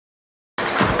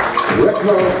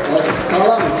Greco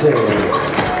Escalante.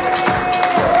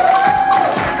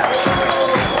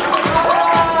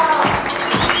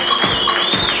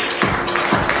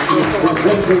 She's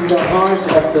presenting the heart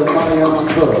of the Mayan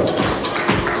bird.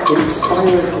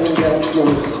 Inspired in the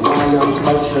ancient Mayan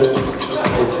culture,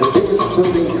 it's the biggest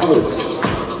building covered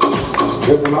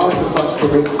with an artifact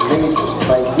made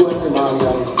by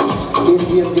Guatemalan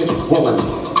Indian gift woman.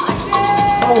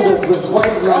 Founded with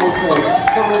wildlife and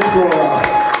stunning flora,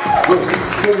 with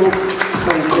Simuk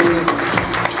contained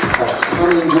of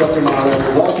stunning Guatemalan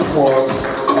waterfalls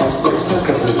as the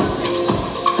centerpiece.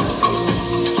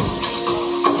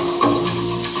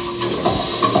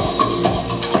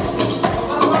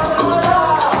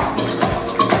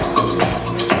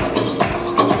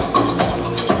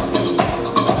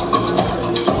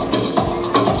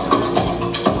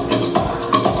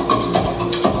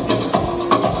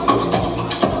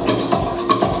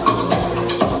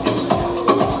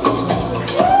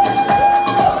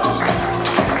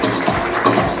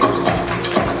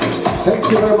 Thank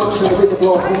you very much, and a big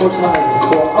applause one more time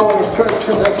for our first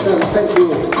contestant. Thank you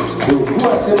to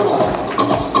Guatemala.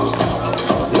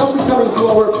 Now we're coming to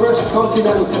our first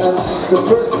continent, and the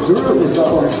first group is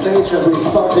up on stage, and we're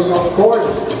starting, of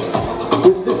course,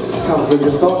 with this country. We're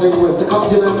starting with the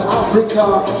continent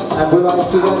Africa, and we'd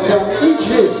like to welcome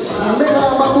Egypt,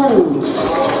 Mera Mahmoud.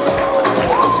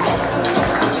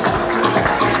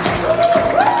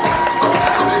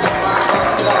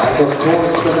 And of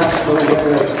course, the national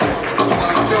winner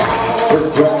is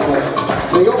dressed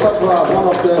Cleopatra, one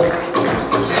of the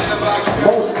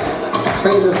most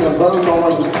famous and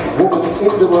well-known women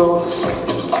in the world.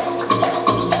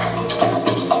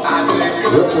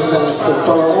 Represents the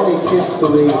pharaonic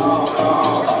history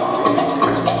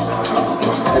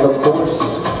and of course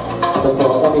the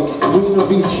pharaonic Queen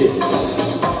of Egypt.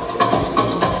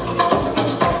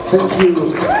 Thank you.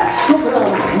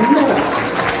 Shukran Mena.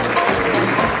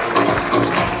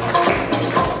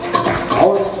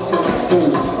 Our next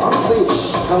contestant on stage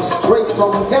comes straight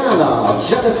from Ghana,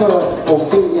 Jennifer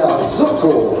Ophelia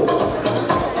Zoko.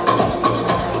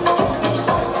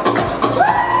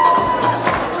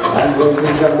 And ladies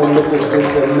and gentlemen, look at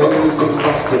this amazing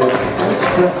costume. It's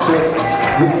handcrafted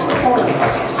with corn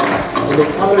husks in the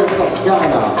colors of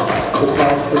Ghana. It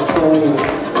tells the story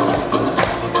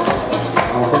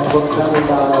of that was done in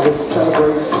Ghana, which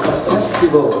celebrates a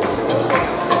festival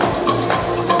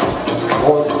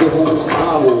called the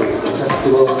Awu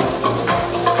Festival.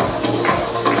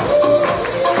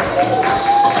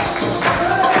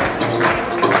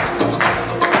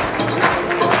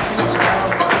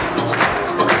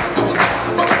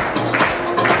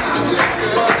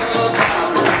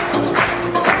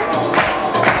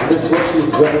 This what she's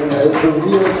wearing, it's a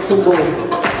real symbol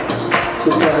to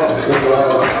tell the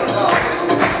world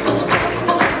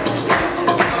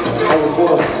how it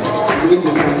was the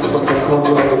independence from the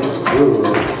colonial rule.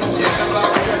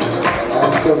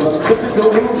 And some typical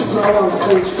moves now on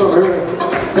stage for her.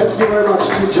 Thank you very much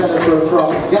to Jennifer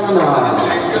from Ghana.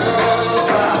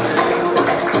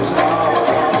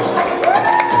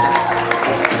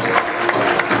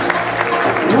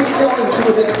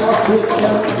 To the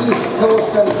African East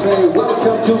Coast and say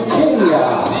welcome to Kenya,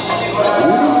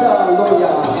 Linda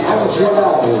Loya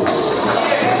Angelari.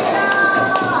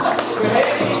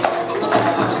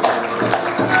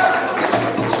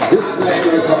 This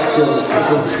national costume is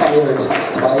inspired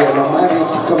by a nomadic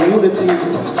community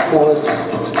called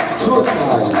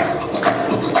Turkai.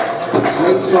 It's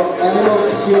made from animal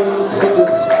skin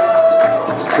fitted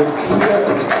with clear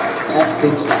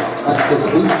active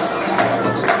beads.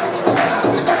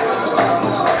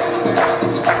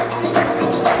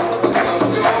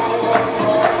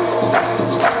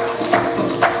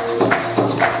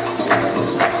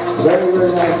 Very,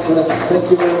 very nice dress. Thank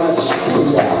you very much.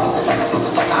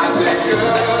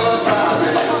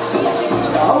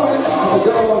 Our next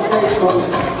girl on stage comes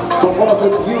from one of the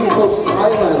beautiful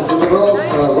islands in the world.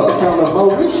 Welcome,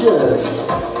 Mauritius.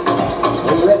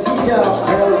 Letitia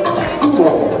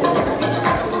Perfumo.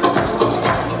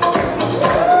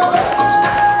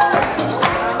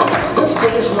 This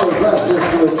traditional dress is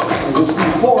you see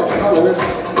 4 colors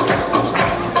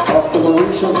of the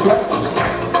Mauritian flag.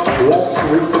 Red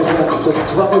represents the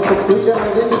struggle for freedom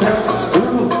and independence.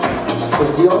 Blue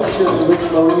is the ocean in which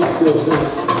Mauritius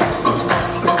is.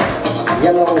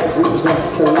 Yellow represents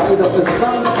the light of the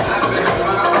sun.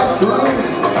 And blue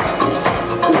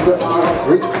is the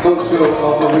agriculture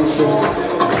of Mauritius.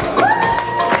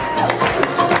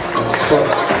 For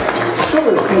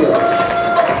sugar fields.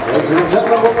 Ladies and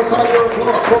gentlemen, one more time, your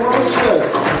applause for Mauritius.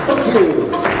 Thank you.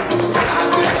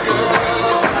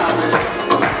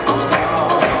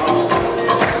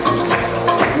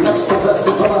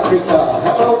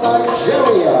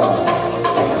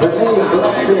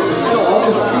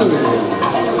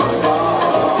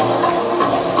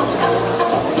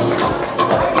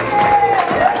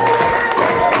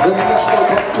 The national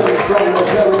costume from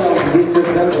Nigeria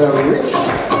represents a rich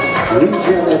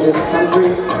region in this country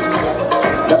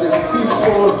that is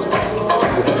peaceful,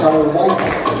 with the color white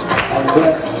and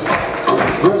blessed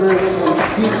with rivers and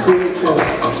sea creatures,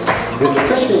 with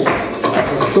fishing as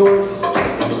a source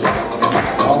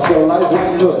of their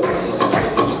livelihoods.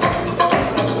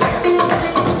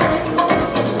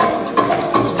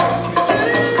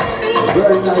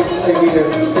 Very nice idea.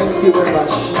 Thank you very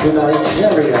much to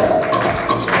Nigeria.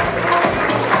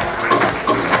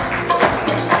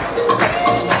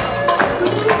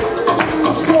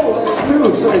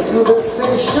 To the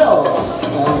Seychelles,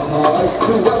 and I'd like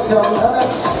to welcome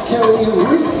Alex Kelly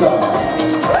Rita.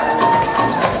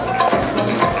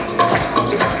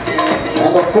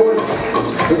 And of course,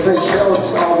 the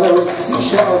Seychelles are wearing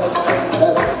seashells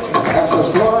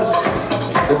accessoires.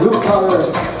 The blue color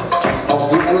of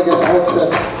the elegant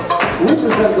outfit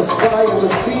represent the sky and the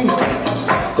sea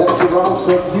that surrounds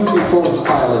her beautiful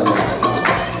island.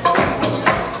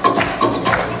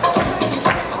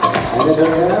 And in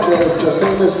her hand there's a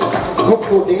famous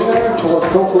cocoa dinner called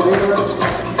cocoa dinner,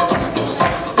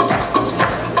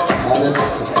 and it's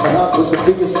a nut with the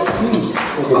biggest seeds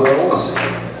in the world,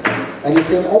 and you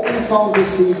can only find the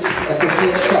seeds at the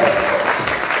Seychelles.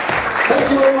 Thank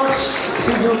you very much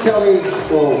to you, Kelly,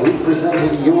 for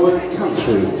representing your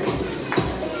country.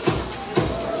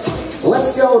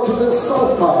 Let's go to the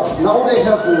south part. Now they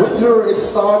have winter, it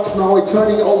starts, now we're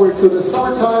turning over to the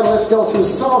summertime. Let's go to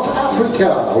South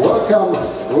Africa. Welcome,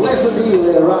 Leslie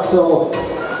Lerato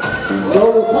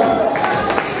Doluthana.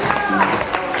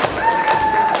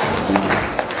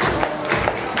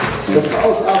 The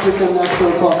South African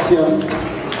national costume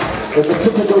is a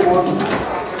typical one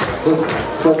with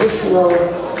traditional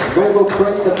rainbow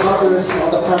print. The colors on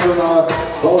the pattern are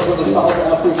those of the South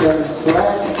African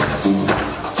flag.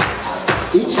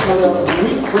 Each color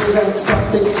represents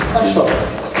something special.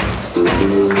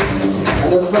 And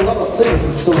there's a lot of things.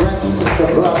 It's the red, it's the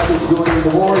black, it's during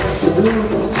the war, it's the blue,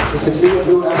 it's the clear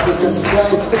blue African sky,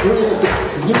 it's the green, it's the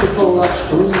beautiful lush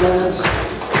green land.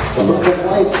 The black and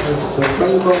white is the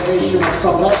rainbow nation of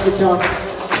South Africa.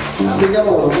 And the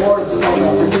yellow, the warm South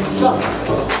African sun.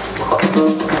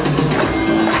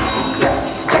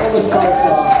 Yes, all the stars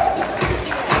are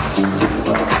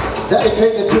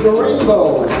dedicated to the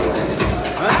rainbow.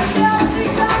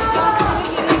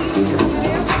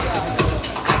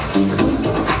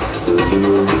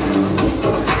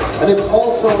 And it's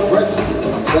also a dress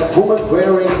that women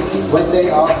wearing when they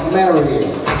are married.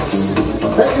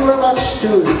 Thank you very much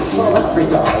to South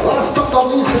Africa. Last but not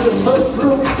least in this first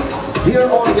group, dear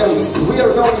audience, we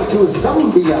are going to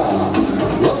Zambia.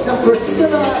 Welcome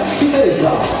Priscilla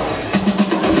Chinesa.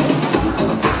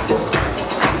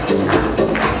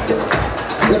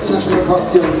 This national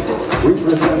costume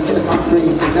represents the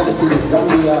country identity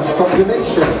Zambia's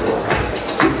population.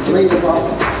 It's made up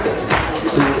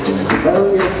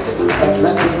various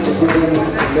Atlantics within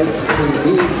the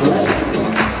red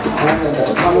and the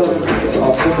color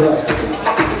of the dress.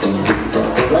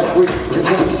 The red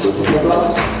represents the blood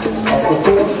of the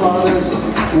forefathers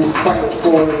who fight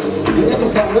for the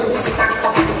independence.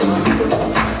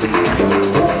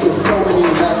 Plus with so many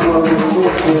natural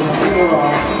resources,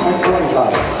 minerals and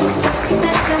wildlife.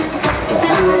 The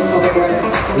animals of the red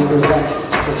represent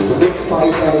the big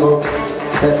 5 animals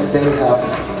that they have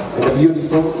in the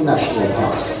beautiful national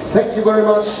parks. Thank you very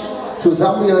much to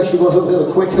Zambia. She was a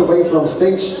little quick away from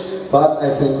stage, but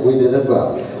I think we did it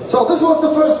well. So this was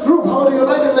the first group. How do you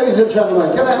like it, ladies and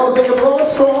gentlemen? Can I have a big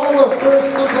applause for all the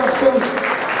first contestants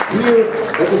here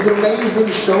at this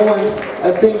amazing show? And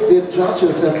I think the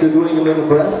judges, after doing a little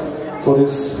breath for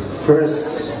this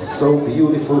first so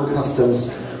beautiful customs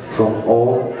from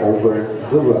all over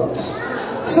the world.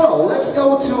 So let's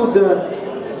go to the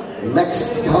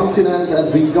next continent,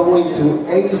 and we're going to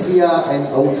Asia and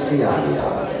Oceania.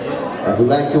 I would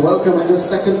like to welcome in the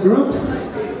second group,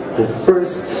 the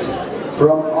first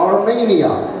from Armenia.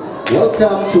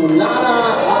 Welcome to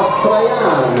Lana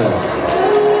Astrayan.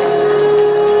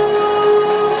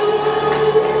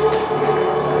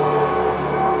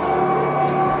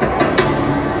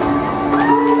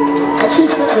 And she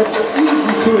said it's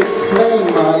easy to explain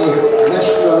my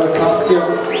national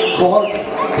costume called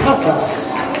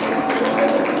Tassas.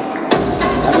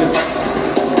 And it's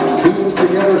being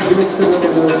together, she mixed it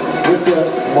with the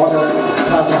modern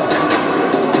Tassas.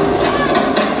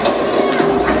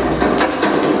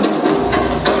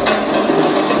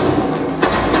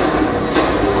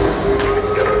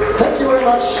 Thank you very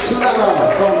much to Lana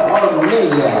from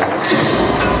Armenia.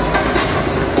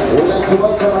 We'd like to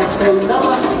welcome and say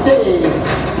Namaste.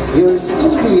 Here's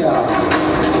India,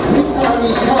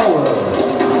 Mitali Kaur.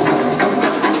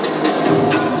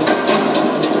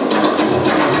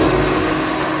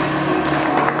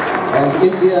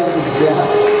 Indian, yeah.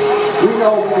 We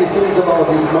know many things about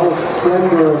this most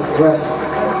splendorous dress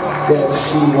that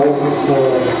she wore for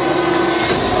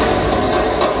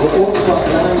the ultra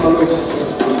glamorous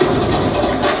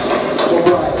for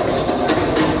brides.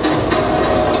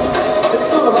 It's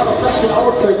not a lot of fashion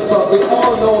outfits, but we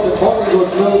all know the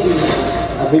Bollywood movies,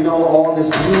 and we know all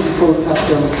these beautiful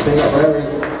costumes they are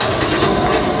wearing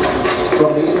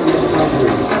from the Indian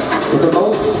countries, with the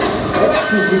most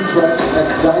exquisite threads and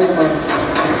diamonds,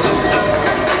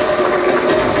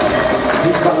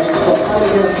 designed for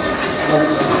elegance and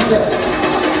finesse.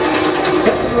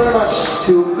 Thank you very much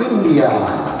to India.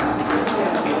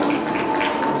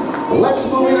 Let's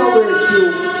move it over to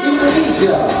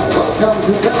Indonesia. Welcome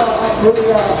to Bella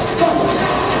Aprilia Sons.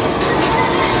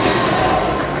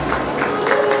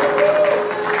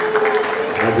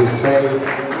 And we say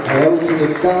hello to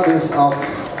the goddess of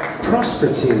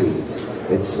prosperity.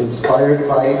 It's inspired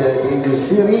by the Devi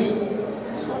Siri,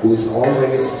 who is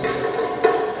always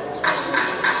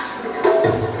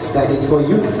standing for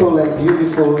youthful and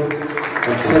beautiful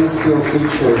and facial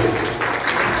features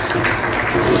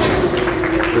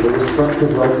with a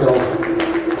respective local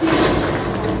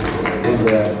in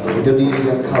the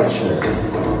Indonesian culture.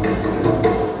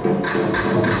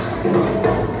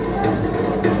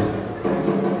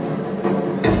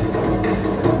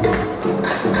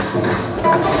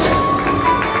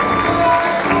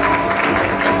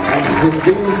 This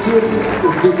Devi Siri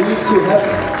is believed to have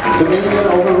dominion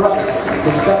over rice,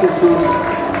 the staple food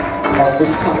of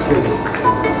this country.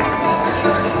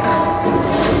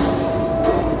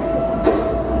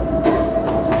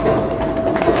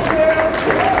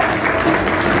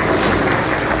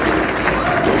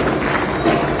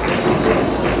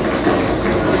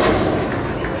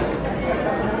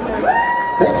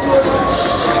 Thank you very much,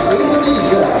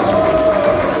 Indonesia.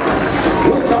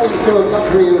 We're coming to a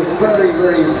country who is very,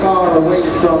 very far away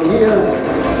from here.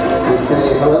 We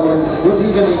say hello and good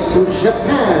evening to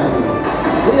Japan.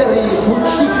 Eri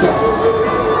Fujita.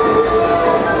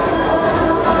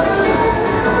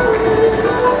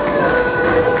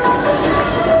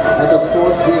 And of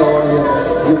course the audience,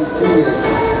 you see it.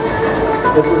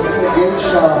 This is a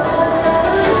geisha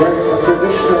wearing a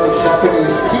traditional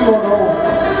Japanese kimono.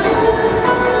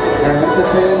 They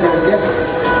entertain their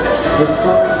guests with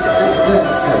songs and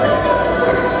dances.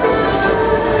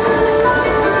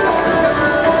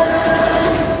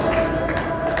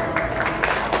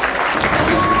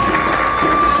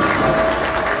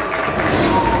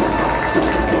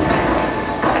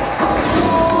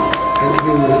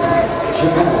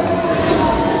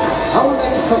 Our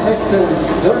next contestant,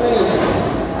 surname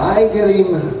Aigerim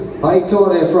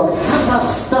Baitore from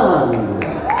Kazakhstan.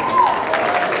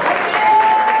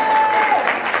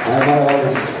 And now all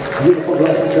these beautiful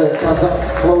dresses are Kazakh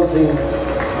clothing,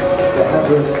 the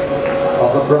headdress of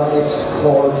the bride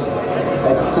called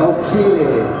a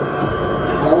Saukili.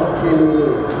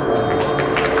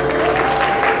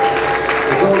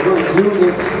 It's also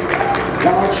included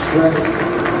large dress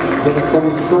with a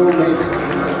camisole made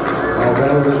by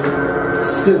velvet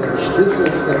silk. This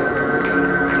is a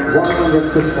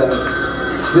 100%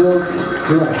 silk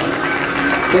dress.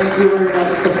 Thank you very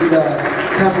much, Tasida,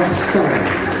 Kazakhstan.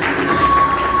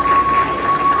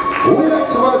 We'd like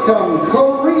to welcome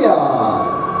Korea,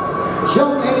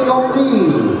 Jung-Hae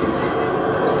Lee.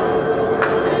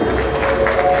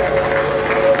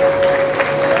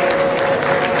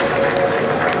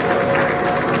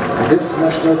 This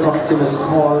national costume is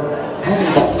called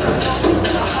hanbok.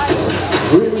 It's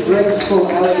really graceful,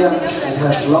 elegant, and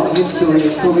has long history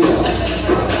in Korea.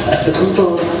 As the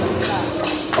people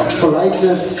of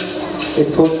politeness, they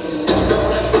put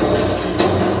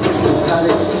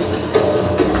symbolics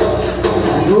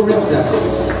and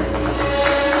rudeness.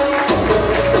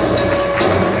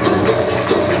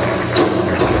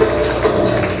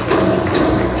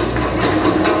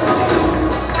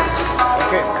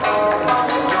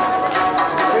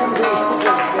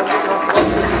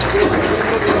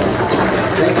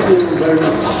 Very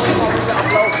much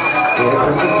for your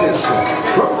presentation.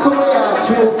 From Korea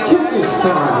to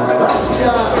Kyrgyzstan,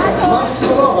 Rasya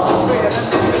Mansurova.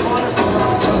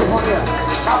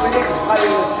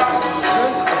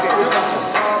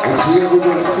 And here we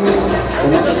will see the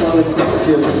national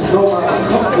costume, Nomad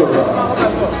Conqueror.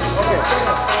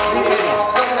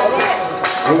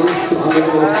 Aims to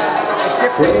undergo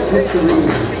great history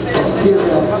of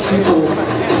Kyrgyz people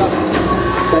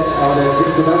that are the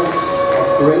descendants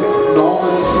great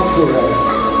Norman conquerors,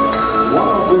 one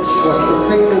of which was the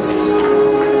famous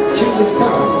Genghis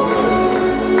Khan.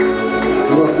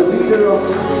 He was the leader of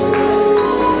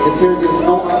the Kyrgyz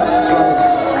nomad tribes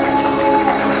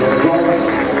that brought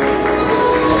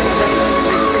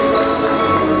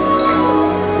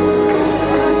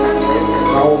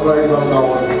now very well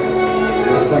known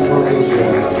in Central Asia.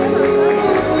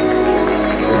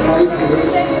 The fight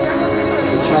against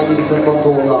the Chinese and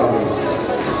Mongol armies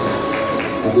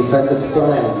and defended the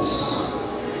land.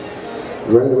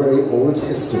 Very, very old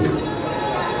history.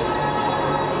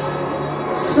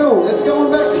 So let's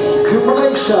go back to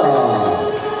Malaysia.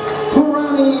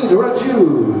 Purani Raju.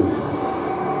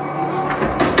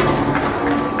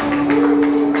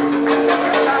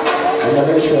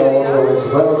 Malaysia also is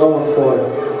well known for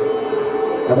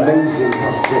amazing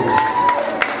costumes.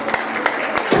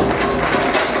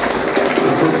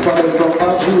 It's inspired from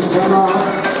Baju Sama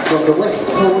from the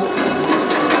west coast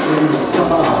in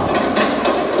Sabah.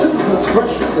 This is a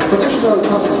traditional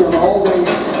costume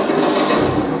always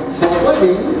for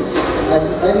wedding and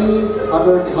any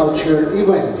other culture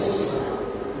events,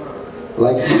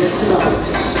 like here tonight.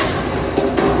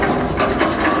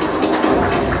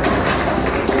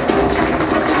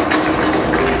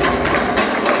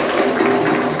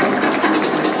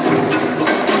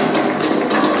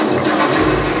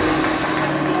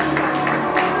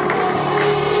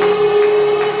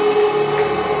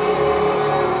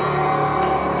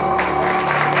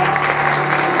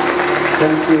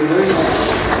 Thank you very much,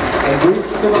 and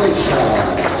greets to Malaysia.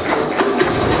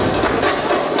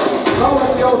 Now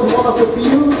let's go to one of the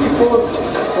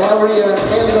beautifulest areas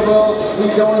in the world. We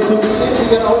go into the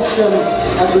Indian Ocean,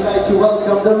 and we'd like to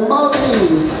welcome the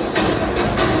Maldives.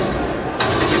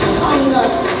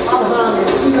 Aminat Arhan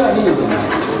Ibrahim.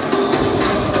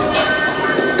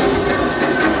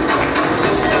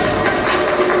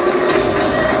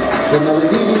 The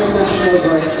Maldivian national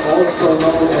dress, also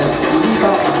known as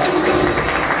libas,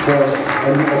 serves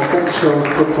an essential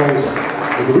purpose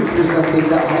in representing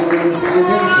the island's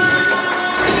identity.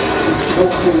 It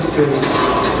showcases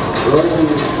early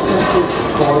ethnic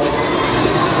sports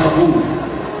taboo.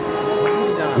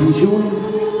 Bijou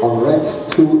on red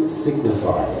to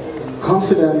signify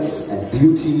confidence and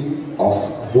beauty of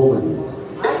woman.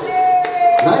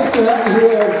 Nice to have you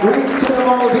here. Greets to the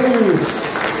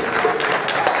Maldives.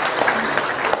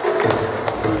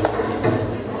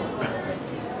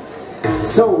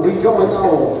 So we go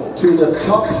now to the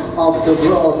top of the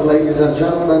world, ladies and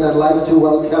gentlemen. I'd like to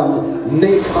welcome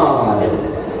Nepal,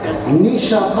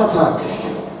 Nisha Patak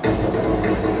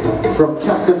from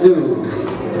Kathmandu.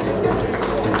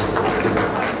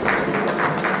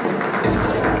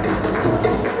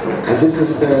 And this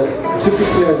is the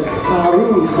typical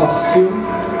Tharu costume.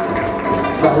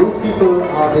 Tharu people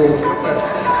are the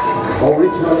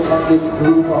original ethnic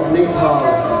group of Nepal.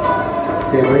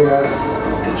 They wear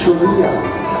Cholia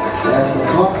as a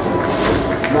top,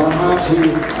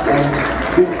 Mahaji and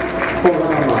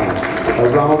Korama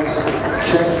around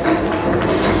chest,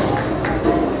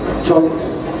 joint,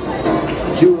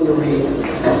 jewelry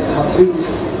and tattoos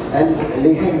and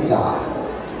lehenga.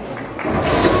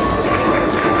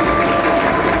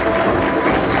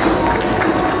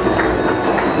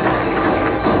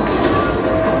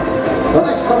 The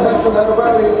next contestant had a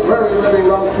very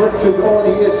long trip to go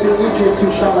here to Egypt, to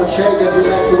Sharm el Sheikh, and we'd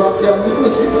like to welcome New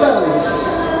Zealand.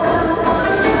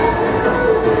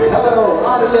 Hello,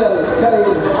 Ariel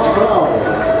Karim Abrao.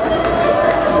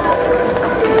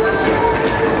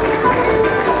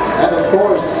 And of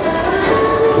course,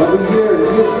 when we hear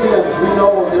New Zealand, we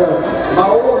know the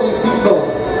Maori people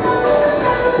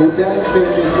who dance in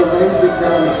this amazing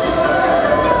dance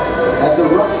at the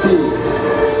rugby.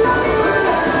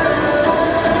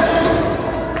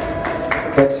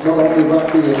 But not only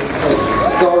rugby is a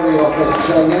story of a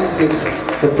gigantic,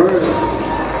 the birds.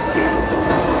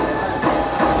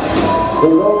 The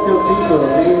local people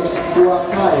named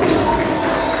Huakai,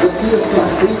 the fearsome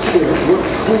creatures would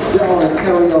swoop down and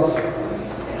carry off.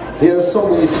 There are so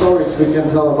many stories we can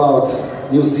tell about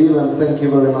New Zealand. Thank you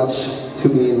very much to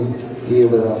being here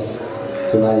with us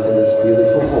tonight in this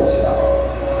beautiful hotel.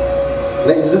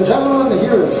 Ladies and gentlemen,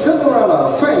 here is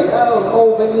Cinderella Faye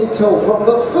L.O. Benito from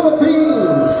the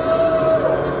Philippines.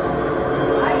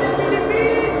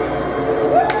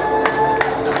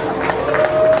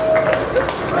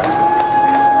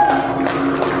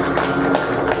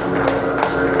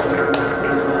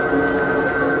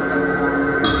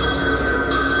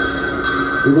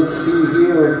 You will see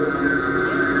here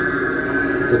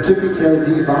the typical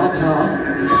divata.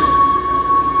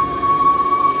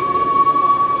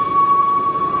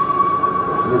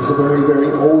 It's a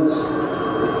very old,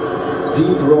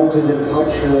 deep-rooted in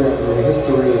culture and the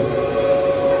history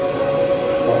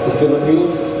of the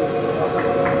Philippines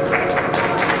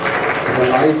and the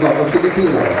life of a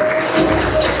Filipino.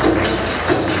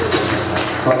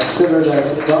 Considered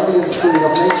as guardian spirit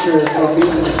of nature for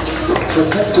being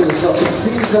protectors of the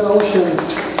seas and oceans.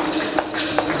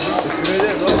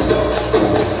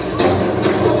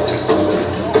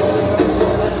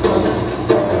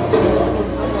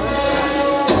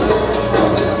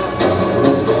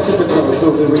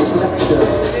 the reflection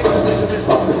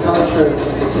of the culture,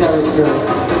 the character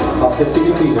of the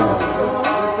Filipino.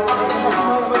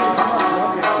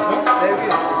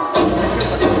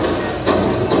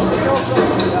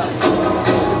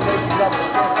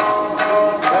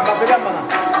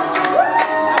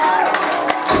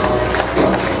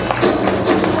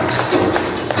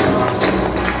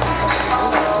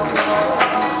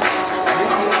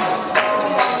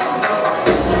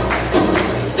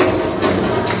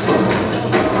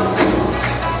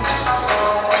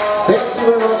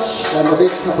 And a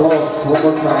big applause one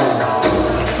more time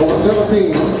for the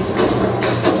Philippines.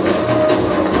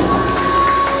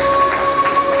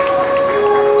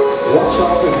 Watch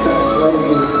out the steps,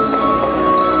 lady.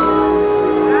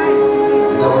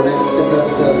 And our next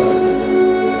contestant,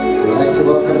 we'd like to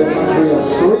welcome the country of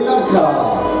Sri Lanka,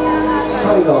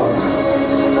 Saigon,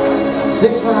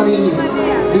 Desani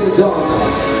Hidon.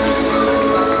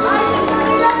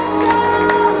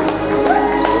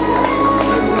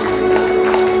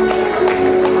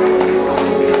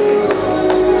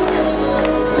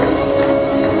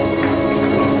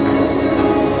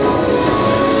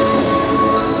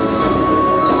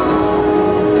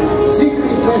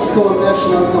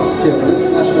 National costume. This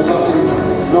national costume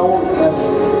known as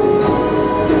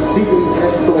Sigri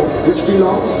Fresco, which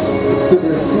belongs to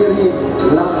the Sri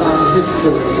Lankan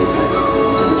history.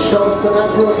 It shows the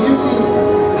natural beauty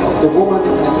of the woman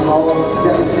and how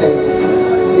delicate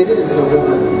it is a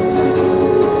woman.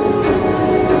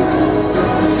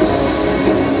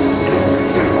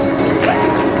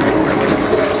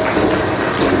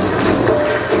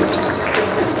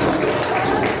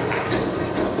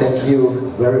 Thank you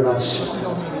very much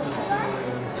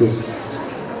to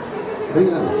Sri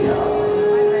Lanka.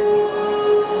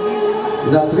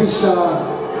 Natrisha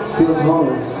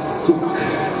Stilton Suk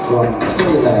from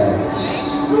Thailand.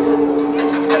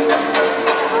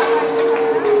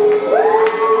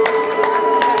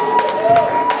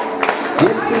 The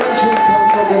inspiration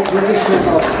comes from the tradition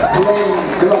of playing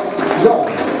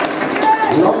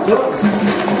long drums.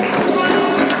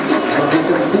 As you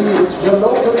can see, which is a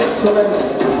local instrument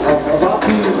of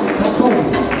Rapi Patung.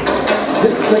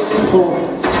 District people in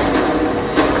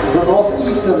the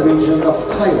northeastern region of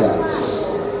Thailand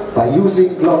by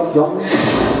using glok yong,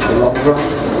 the long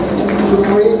drums, to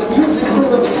create music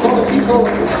rhythms for the people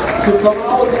to come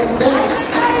out and dance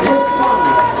with fun,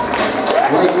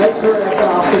 like later at the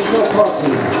after-show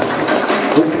party,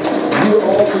 with you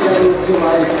all together if you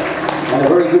like, and a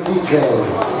very good DJ.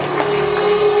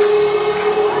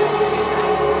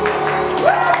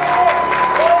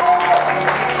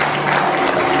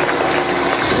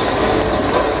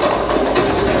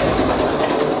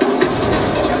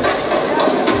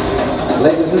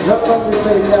 Ladies and gentlemen, we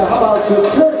say how about to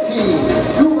Turkey,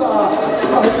 Tuba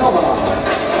Sahinova.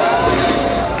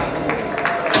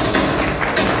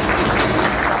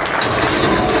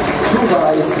 Tuba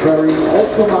is very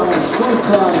Ottoman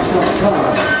Sultan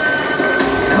Kaftan.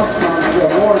 Kaftans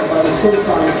were worn by the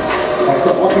sultans of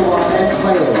the Ottoman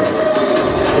Empire.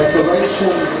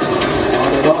 Decorations on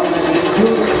the garment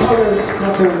include colors,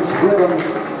 patterns, ribbons,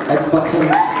 and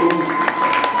buttons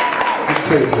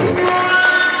indicated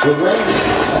the range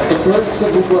of the birds of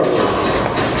the world.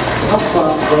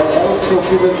 Kaftans were also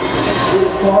given to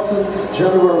important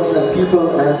generals and people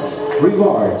as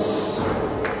rewards.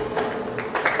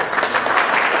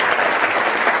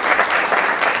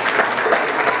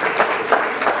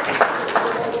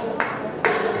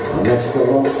 Next up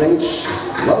on stage,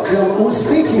 welcome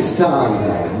Uzbekistan,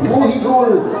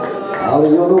 Mohigul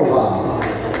Alyonova.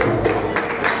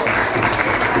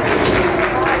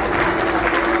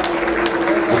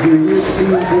 You see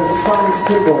the sun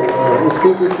symbol,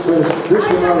 Uzbek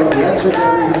traditional,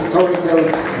 legendary, historical,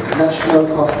 national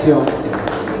costume,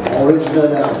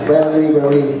 original and very,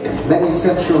 very many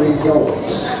centuries old.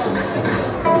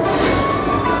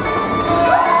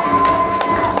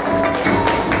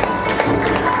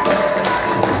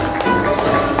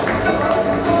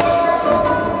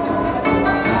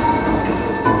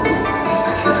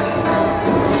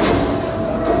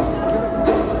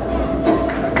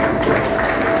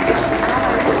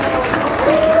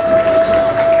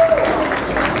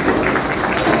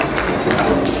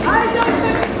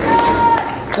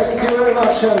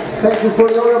 Thank you for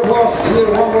your applause here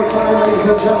one more time, ladies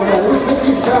and gentlemen.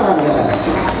 Uzbekistan.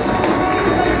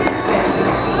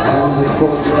 And of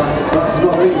course, last but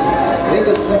not least, in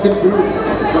the second group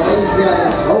from Asia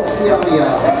and Oceania,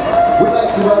 we'd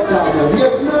like to welcome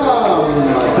Vietnam,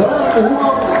 Tran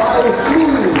Huong Ai Thi.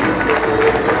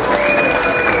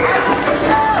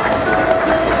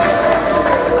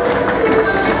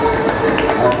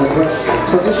 And the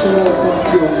traditional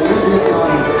costume in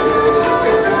Vietnam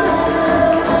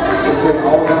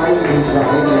all-eye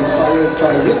design inspired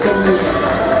by Vietnamese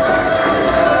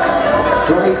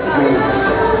bridesmaids.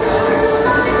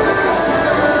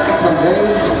 Convey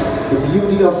the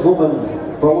beauty of woman,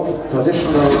 both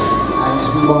traditional and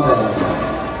modern.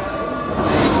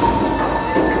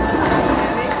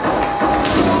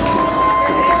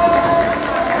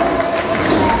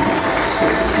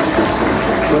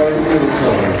 Very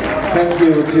beautiful. Thank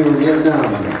you to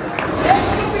Vietnam.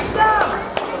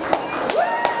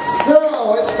 So,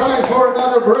 it's time for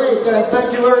another break, and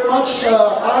thank you very much.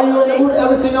 Are you in the mood?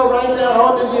 Everything all right there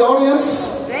out in the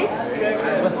audience?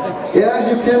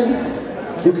 Yeah,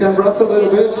 you can breath a little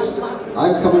bit.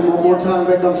 I'm coming one more time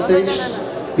back on stage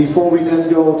before we then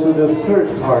go to the third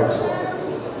part.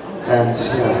 And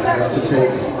yeah, I have to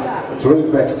take a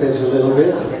drink backstage a little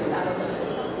bit.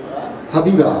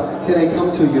 Habiba, can I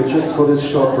come to you just for this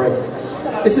short break?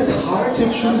 Is it hard to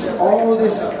choose all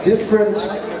these different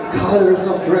colors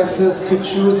of dresses, to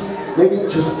choose maybe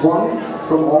just one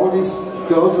from all these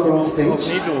girls around stage? It's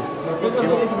very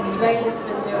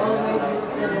different, they're all very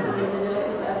beautiful, and they did a lot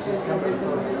of effort, and their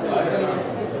presentation was very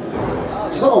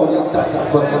nice. So, yeah,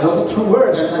 that was a true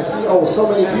word, and I see, oh, so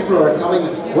many people are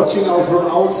coming, watching out from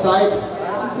outside.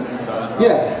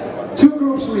 Yeah, two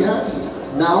groups we had.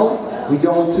 Now we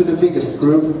go into the biggest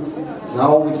group.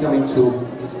 Now we're coming to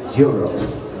Europe.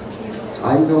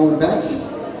 I'm going back,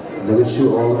 and I wish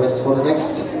you all the best for the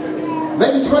next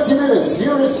maybe 20 minutes.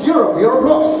 Here is Europe, your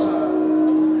applause.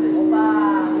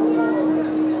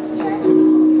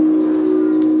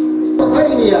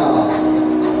 Albania,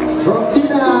 from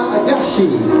Tina Agashi.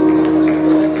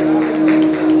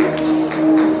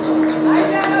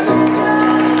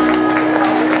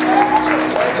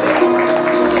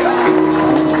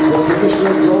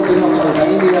 Clothing of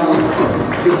Albania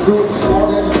includes more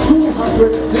than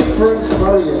 200 different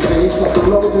varieties of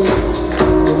clothing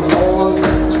in all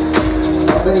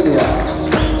Albania.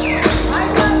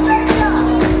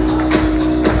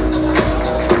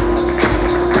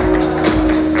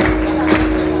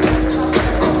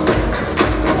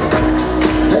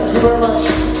 Thank you very much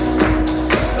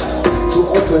to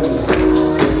open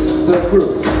this third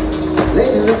group.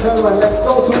 Ladies and gentlemen, let's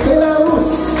go to Belarus,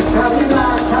 Karina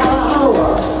Karawa.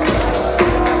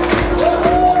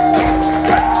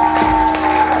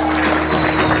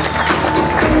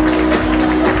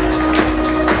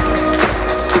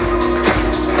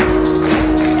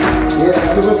 Yeah,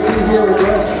 you will see here a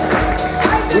dress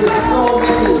with so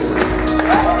many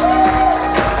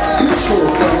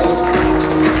features on it.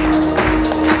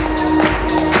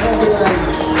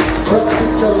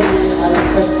 Practically and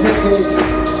aesthetics.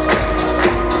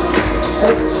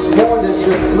 It's more than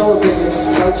just clothing, it's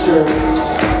culture,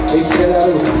 it's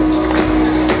Belarus.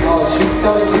 Oh, she's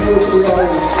coming to you with the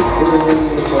eyes. Really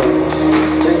beautiful.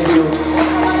 Thank you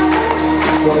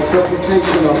for the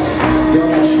presentation of your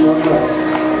national dress.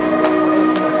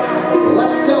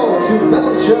 Let's go to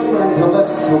Belgium and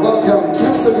let's welcome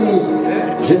Cassidy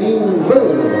Janine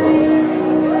Böll.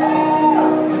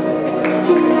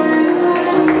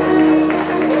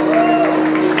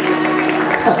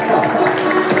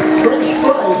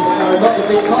 Not a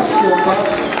big costume, but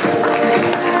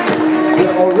the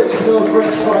original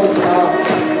French fries are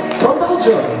from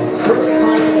Belgium. First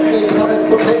time they planted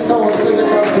potatoes in the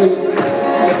country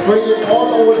and bring it all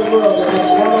over the world. And it's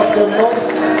one of the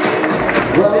most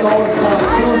well-known fast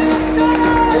foods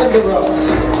in the world.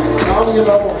 Now you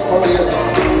know, audience,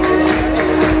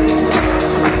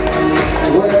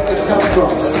 where it comes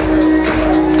from.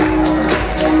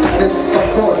 And it's, of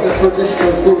course, a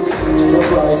traditional food, the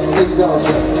fries in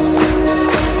Belgium.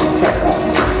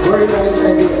 Very nice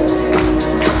idea.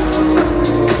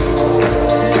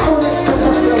 Our next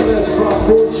contestant is from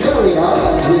Bulgaria,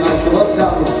 and we'd like to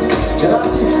welcome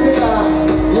Gratisina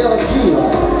Georgieva.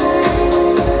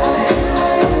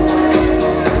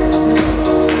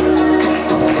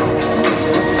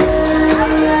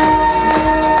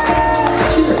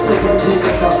 She is presenting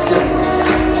the costume.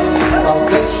 Our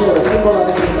picture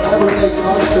symbolizes everyday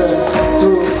culture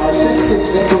through artistic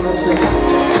decorative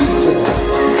pieces.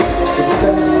 It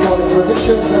stands for the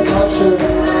traditions and culture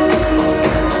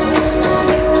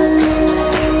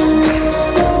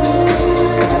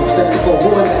and stands for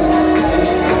women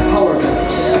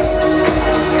empowerment.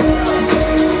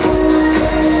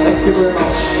 Thank you very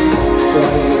much for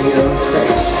being here on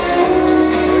stage.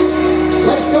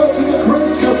 Let's go to the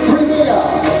Crimea.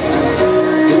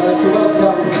 We'd like to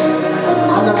welcome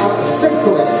Anna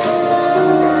Senkovets.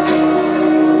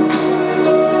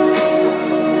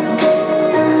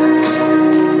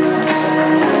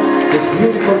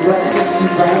 Beautiful dresses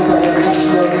designed by a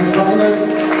national designer.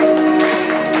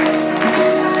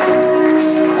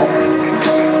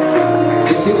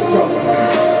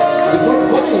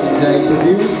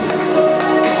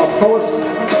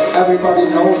 everybody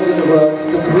knows in the world,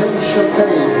 the Grim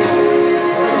Champagne.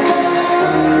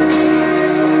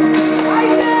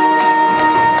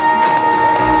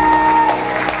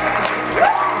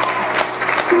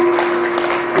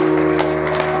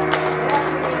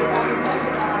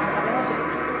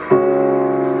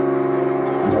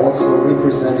 And also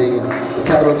representing the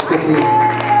capital city,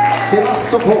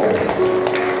 Sevastopol.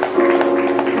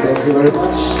 Thank you very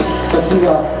much.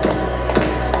 Spasiba,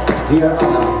 dear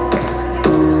Anna.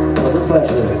 It was a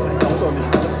pleasure.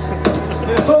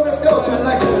 So let's go to the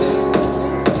next.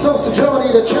 Close to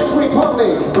Germany, the Czech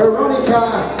Republic,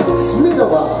 Veronika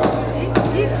Smidova.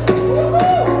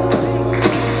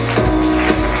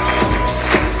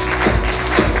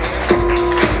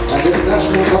 And this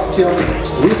national costume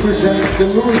represents the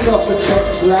moves of the Czech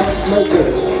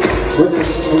glassmakers, which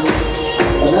is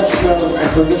a national and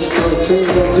traditional thing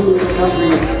they do in the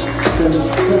country since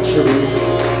centuries.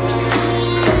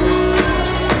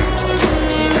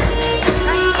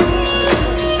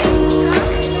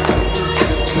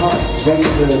 Cups,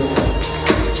 vases,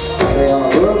 they are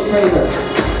world famous.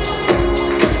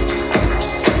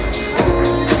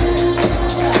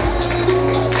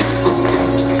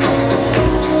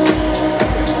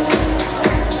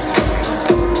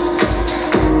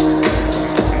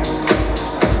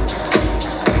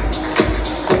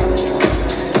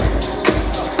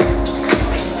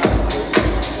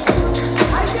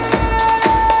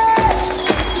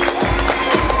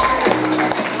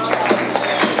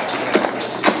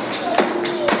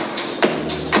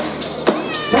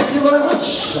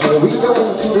 We go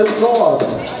to the north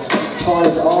part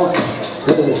of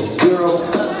Europe.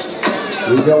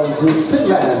 We go to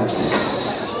Finland.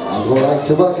 I would like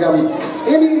to welcome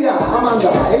Emilia,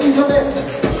 Amanda, Elizabeth,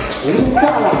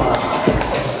 Rintala.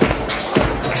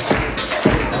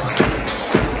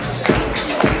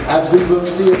 As we will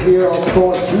see it here, of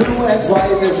course, blue and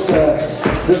white is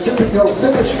the typical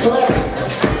Finnish flag.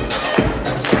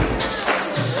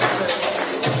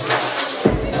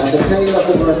 The tail of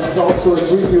the dress is also a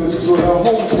tribute to her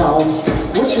hometown,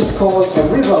 which is called the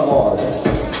River Ward.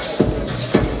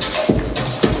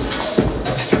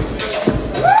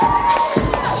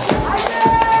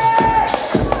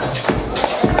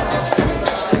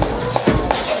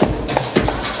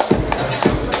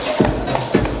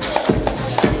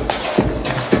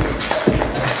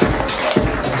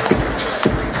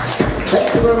 Thank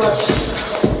you very much.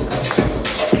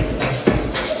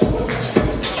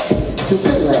 To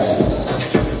Finland.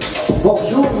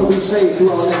 Bonjour, we say to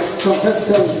our next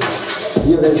contestant.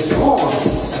 Here is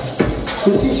France. To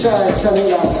Tisha and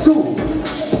Shanila Sue.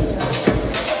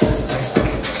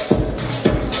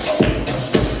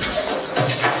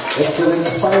 It's an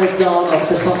inspired gown of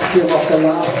the costume of the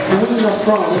last Queen of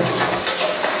France,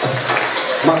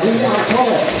 Marie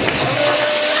Antoinette.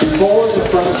 Before the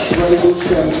French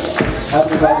Revolution,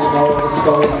 everybody knows the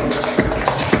story.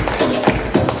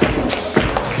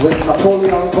 With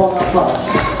Napoleon Bonaparte.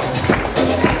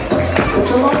 It's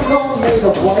a long gown made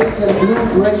of white and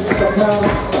blue-gray satin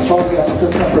polyester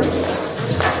fabrics.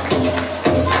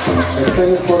 The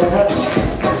same for the hat.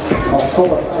 Of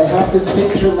course, I have this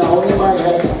picture now in my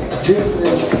head. This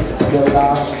is the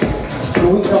last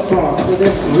Queen of France. It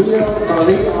is real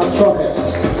Marie Antoinette.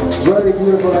 Very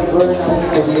beautiful and very nice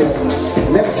idea.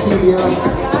 Merci bien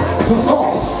to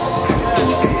France.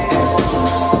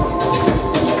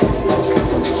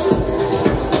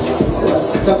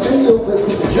 Continue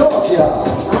with Georgia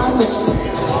and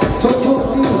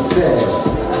Totovice.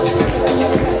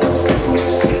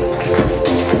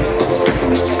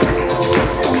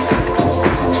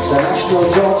 The national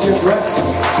Georgian dress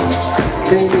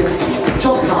name is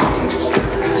Chokha.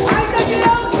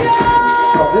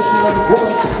 Traditional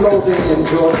women's clothing in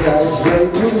Georgia is very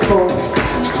beautiful.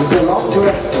 It's a long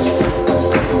dress,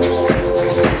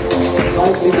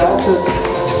 lightly mounted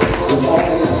with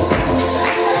only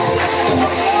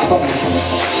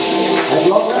and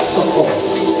long wraps, of course.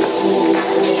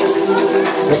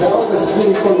 The belt is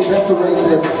beautifully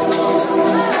decorated,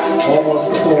 almost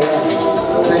full.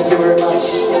 Thank you very much.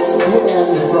 Julian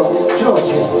from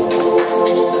Georgia.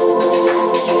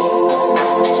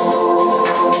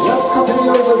 Let's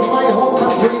continue with my home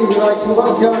country. We'd like to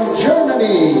welcome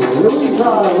Germany,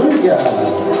 Luisa Rüger.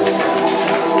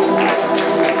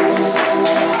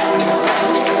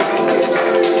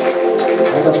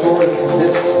 And of course,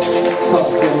 this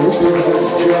costume represents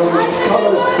Germany's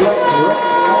colors, black, red,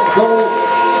 and gold.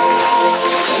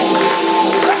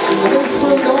 It is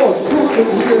very old,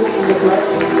 200 years in the flag,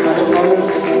 and it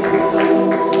knows.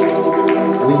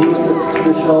 We used it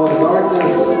to show the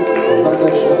darkness of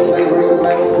bondage and slavery in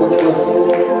black, which was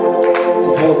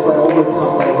supposed by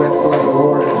overcome by red, bloody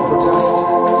war and protest.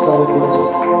 So it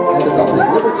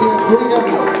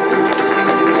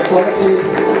quality,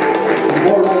 a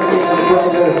more likely and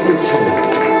brighter future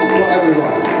for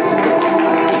everyone.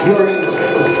 During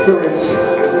the spirit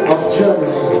of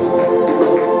Germany,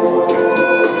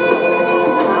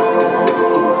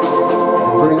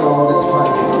 and bring all this fun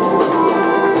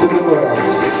to the world.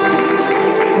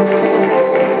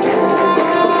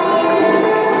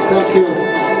 Thank you.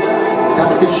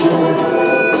 Dankeschön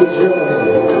to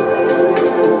Germany.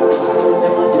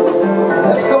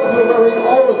 Let's go to a very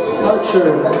old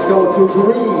culture. Let's go to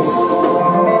Greece.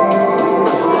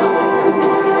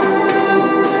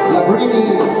 Labrini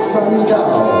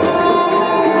Sanidao.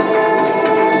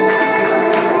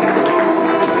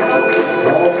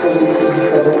 Also we see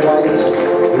here the white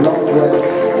long dress,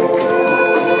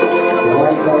 the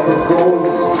white belt with gold.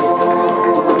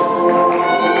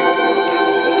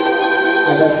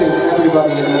 And I think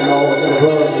everybody in the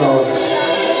world knows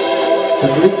the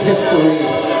Greek history.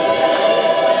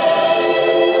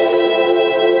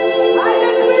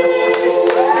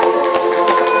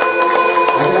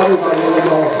 And everybody in the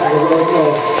world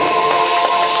knows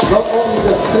not only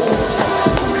the things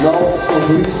now in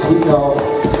Greece we know,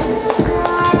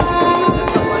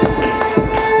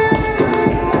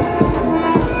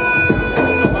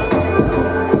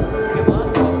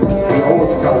 the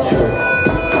old culture.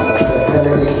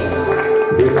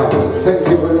 Thank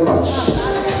you very much.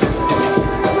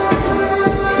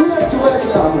 We like to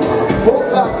welcome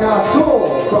Bogakato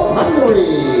from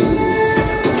Hungary.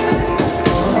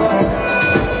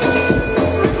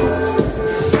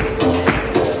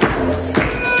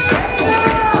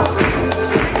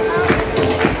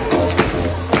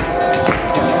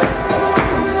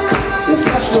 This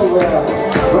national wear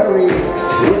very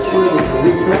richly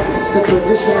reflects the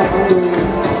tradition of Hungary.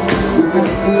 You can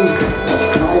see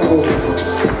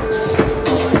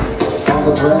on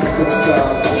the breast, it's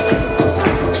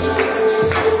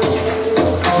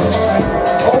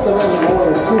older than more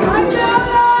than 200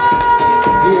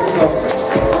 years of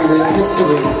Hungarian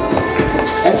history.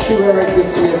 And she wears it, you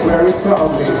see it very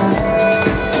proudly.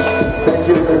 Thank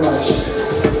you very much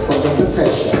for the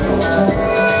presentation.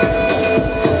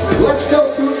 Let's go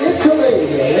to Italy,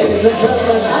 ladies and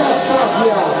gentlemen,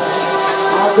 Anastasia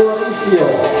Adornicio.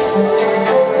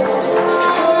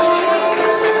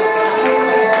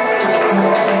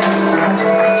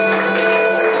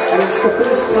 It's the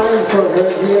first time for her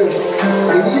here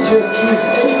in Egypt. She's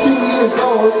 18 years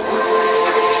old.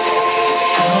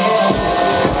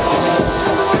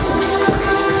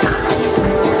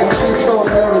 And she's so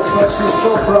nervous, but she's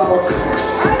so proud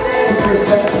to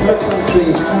present her country,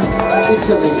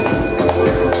 Italy.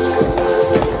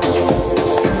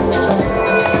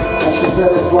 And she said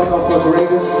it's one of the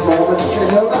greatest moments in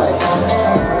her life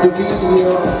to be here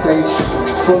on stage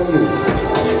for you.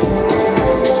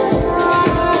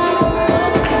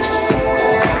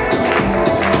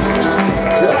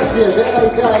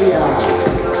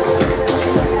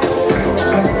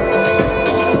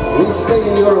 We stay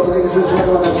in Europe, ladies and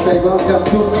gentlemen, and say welcome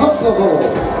to Kosovo,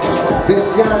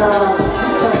 Vesjana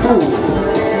Sitatu.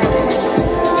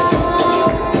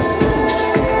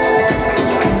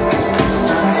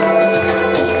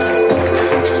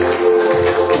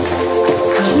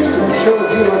 She shows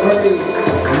you a very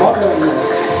modern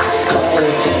style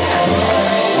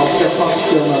of the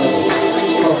costume,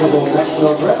 Kosovo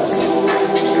national dress.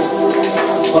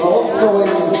 But also in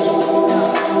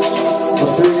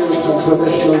materials and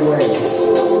traditional ways,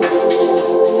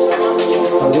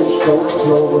 by which those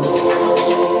clothes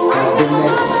have been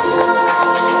made.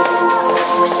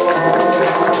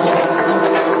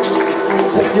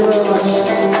 Thank you very much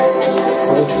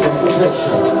for this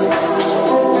presentation.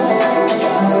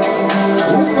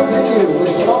 We continue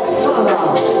with Oksana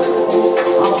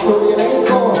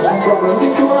Artulienko from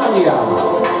Lithuania.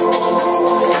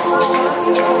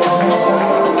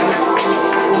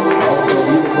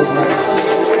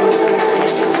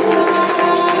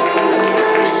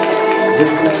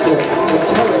 Reflected the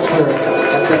character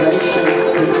of the nation's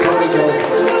historical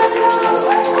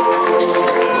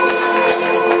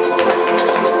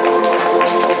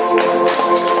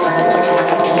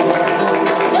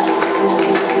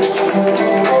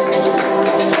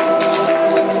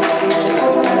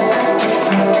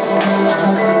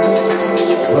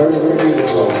very, very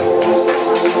beautiful.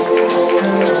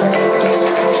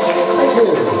 Thank you.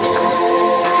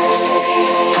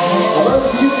 A very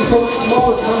beautiful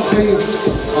small country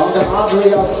on the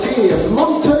Adria Sea is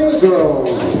Montenegro.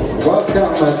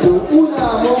 Welcome to Una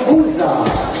Moguza.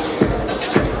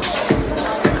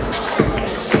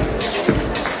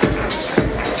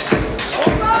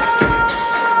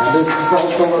 And this is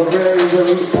also a very,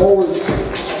 very old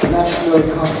national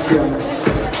costume.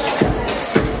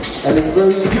 And it's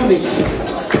very unique.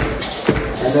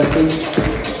 And I think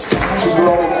she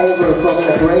brought it over from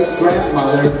her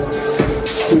great-grandmother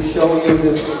to show you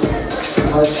this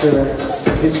culture,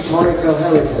 historical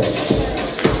heritage.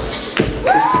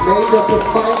 It's made of the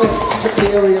finest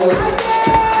materials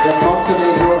that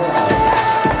Montenegro has.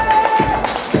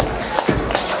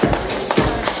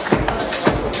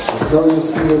 So you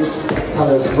see this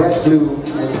colors red, blue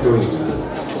and green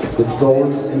with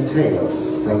gold and tails.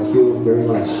 Thank you very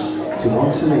much to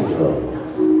Montenegro.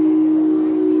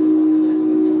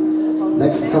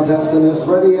 Next contestant is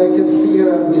ready, I can see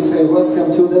her, and we say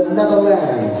welcome to the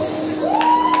Netherlands.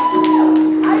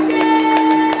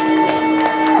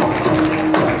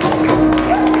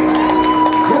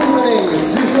 Good evening,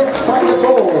 Suzette van der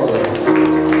Boer.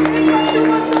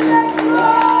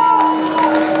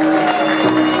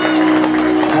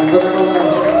 And the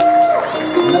Netherlands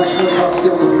national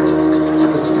costume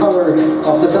is colored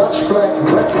of the Dutch flag,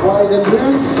 red, white and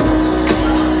blue.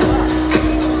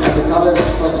 The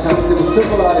colors of the costume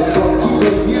symbolize what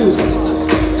people used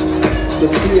to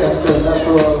see as the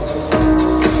natural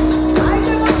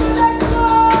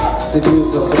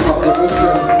seduce of the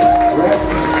population. Red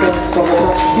stands for the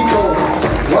Dutch people,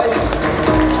 white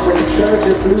for the church,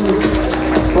 and blue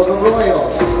for the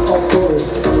royals, of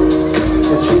course.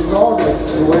 And she is honored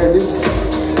to wear this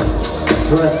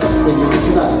dress for you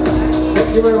tonight. Thank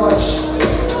you very much.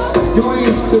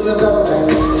 Doing to the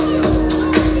Netherlands.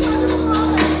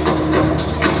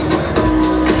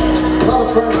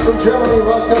 Friends from Germany,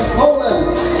 welcome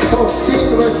Poland,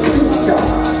 Kostin Westminska.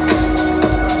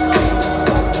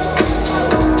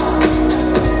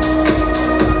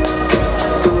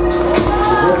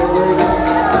 Very, very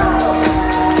nice.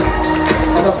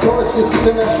 And of course, you see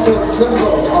the national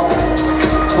symbol of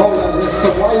Poland is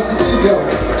the white eagle.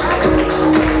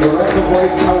 The red and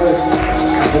white colors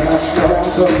of the national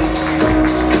anthem.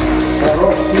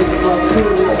 Borowski's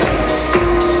Mansuria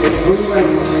in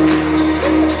agreement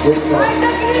with the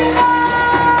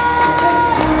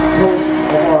coast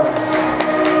of arms.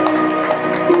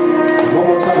 One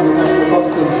more time, the national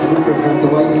costumes represent the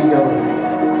white eagle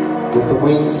with the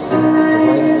wings, the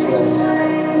white dress.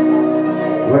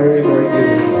 Very, very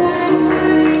beautiful.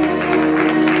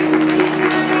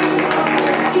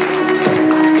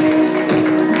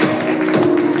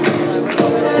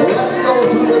 Let's go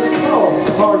to the south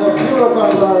part of Europe, and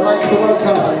I'd like to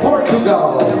welcome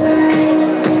Portugal.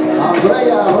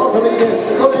 Andrea Rodriguez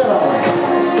Colera.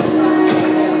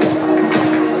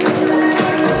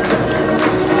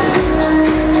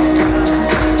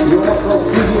 You also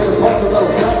see here the Portugal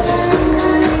flag,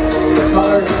 the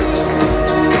colors.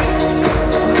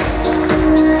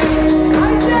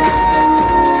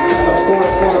 Of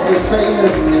course, one of the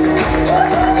famous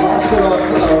Barcelos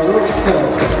rooster,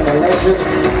 the legend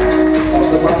of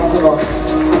the Barcelos.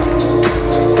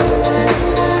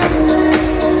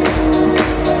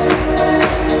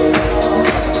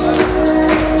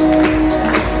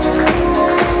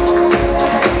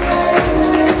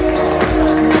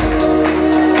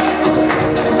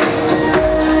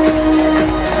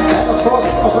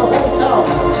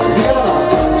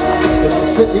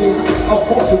 City of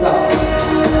Portugal.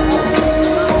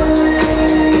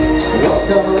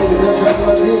 Welcome, ladies and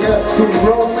gentlemen, yes, to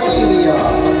Romania.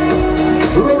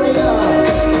 Gloria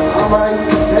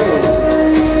Amaitei.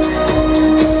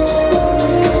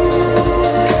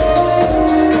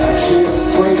 And she is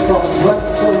straight from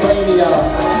Transylvania.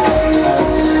 And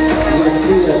you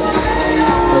see it,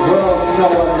 the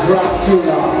world-known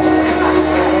Dracula.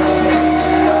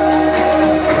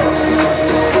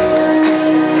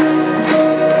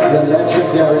 The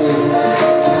legendary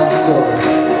castle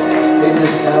in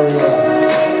this area.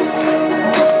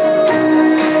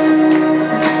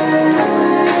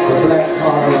 The Black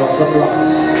Father of the Blood.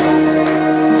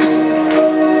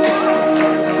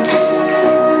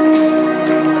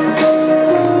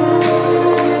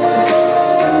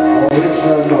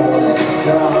 Original known as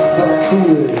Graf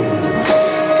Dracul.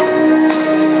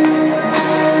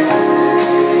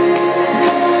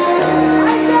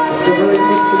 It's a very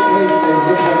mystic place, ladies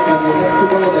and gentlemen. You have to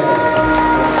go there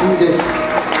and see this.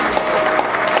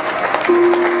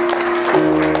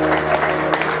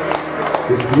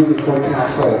 This beautiful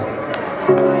castle.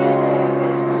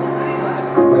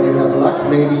 When you have luck,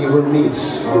 maybe you will meet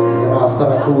Graf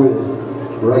Dracul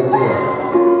right there.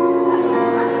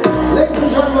 Ladies and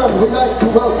gentlemen, we'd like to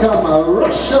welcome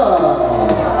Russia.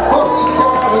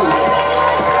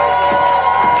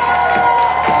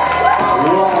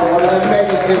 Wow, what an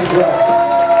amazing dress.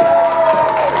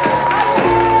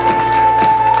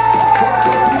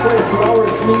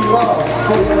 Flowers mean love,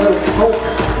 flowers hope.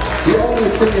 The only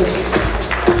thing is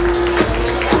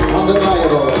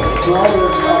undeniable.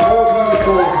 Flowers are more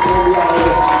beautiful than we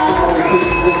are.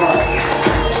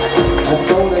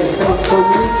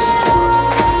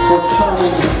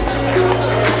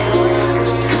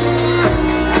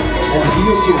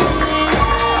 costumes.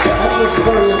 The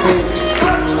atmosphere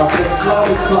of the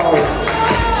Slavic flowers.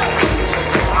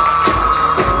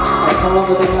 I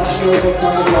founded the National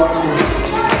Botanic Garden.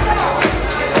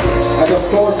 And of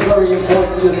course, very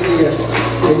important to see it,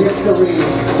 the history,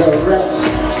 the red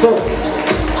book.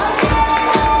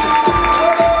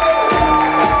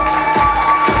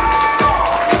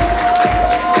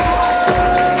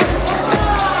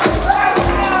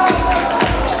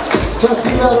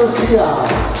 Spasiba Russia.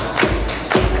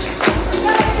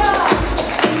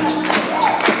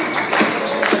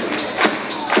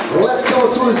 Let's go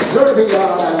to Serbia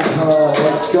and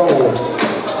let's go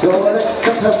to our next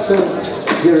contestant.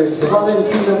 Here is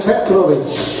Valentina Petrovic.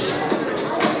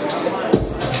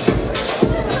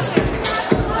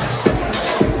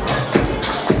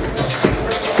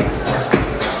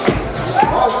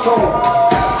 Also,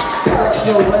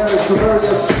 national wears to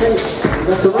various shapes,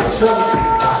 decorations.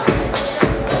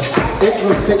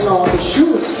 Interesting on the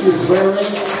shoes she's wearing.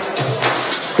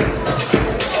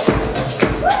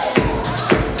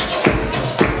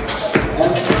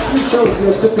 And she shows you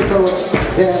a typical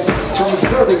dance from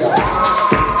Serbia.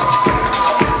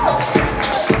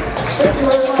 Thank you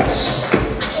very much.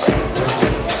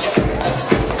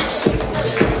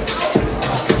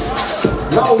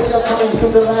 Now we are coming to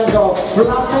the land of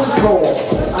flamenco.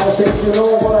 I think you know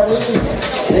what I mean.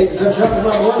 Ladies and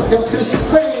gentlemen, welcome to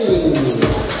Spain.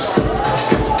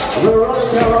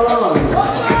 Veronica Laron,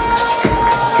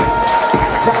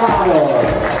 Salvador.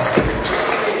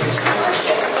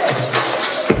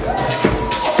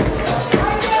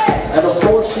 And of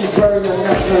course she's wearing a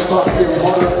national costume,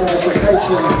 modern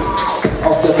interpretation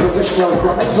of the traditional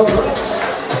flamenco dance,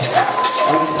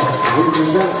 and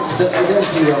represents the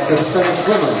identity of the Spanish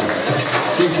woman.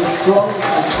 She's a strong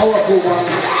and powerful one,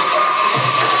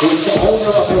 who is the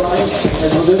owner of her life and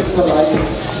who lives her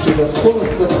life to the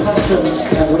fullest with passion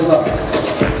and with love.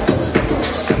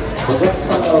 The red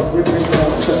color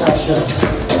represents the passion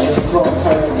and the strong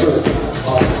character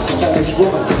of Spanish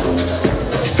women.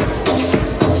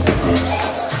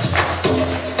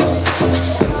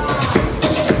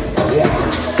 Yeah,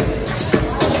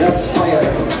 that's fire.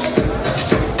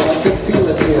 I can feel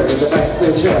it here in the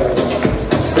backstage area.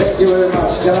 Thank you very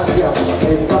much. Gracias,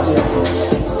 España.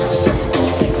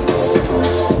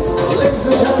 Ladies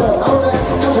and gentlemen, our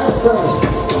next contestant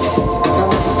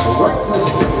comes right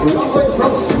a long way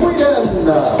from Sweden.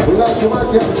 We'd like to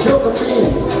welcome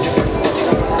Josephine.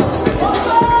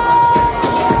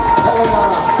 Helena.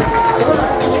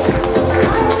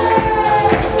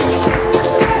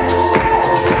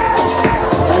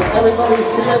 And everybody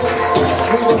see it,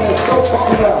 Sweden is so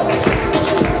popular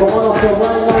for one of the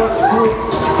well-known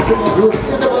singing groups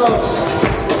in the world,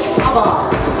 ABBA.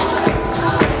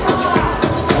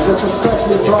 And this is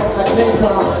especially from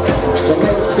Agneta, the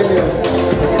main singer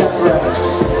of that dress,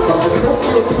 from the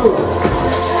Tokyo tour.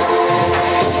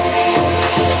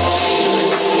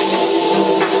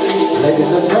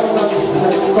 Ladies and gentlemen,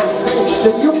 next on stage,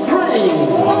 the Ukraine.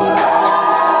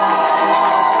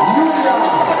 Yulia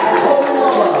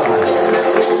Olenova.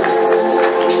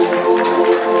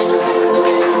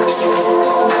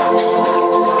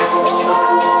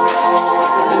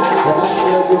 The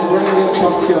national Ukrainian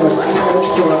costume is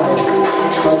characterized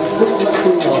by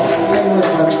simplicity of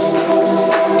feminism,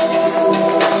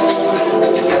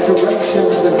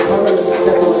 decorations and colors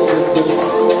decorated with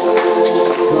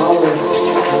flowers,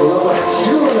 and a lot of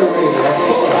jewelry, of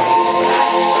course.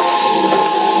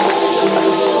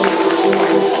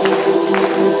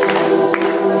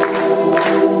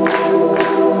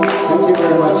 Thank you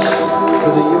very much to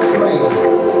the Ukraine.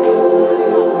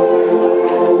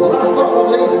 Last but not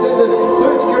least, in this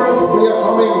third group, we are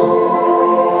coming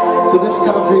to this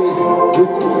country who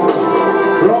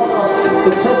brought us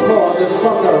the football, the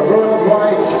soccer,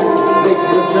 worldwide.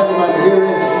 Ladies and gentlemen, here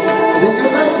is the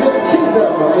United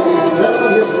Kingdom. Ladies and gentlemen,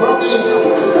 here's Ronnie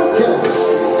Simpkins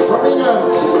from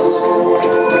England.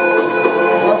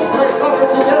 Let's play soccer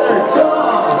together. Come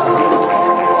on!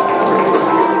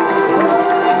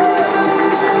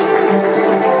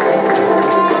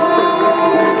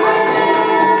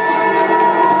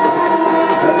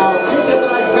 And now kick it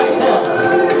like Beckham.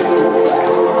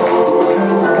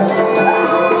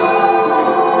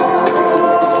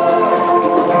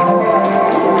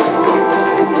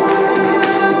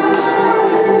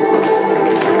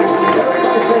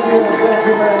 Thank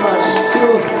you very much to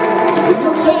the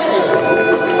UK.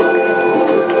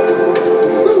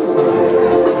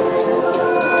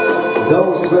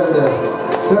 Those were the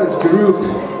third group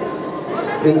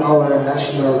in our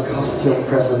national costume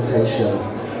presentation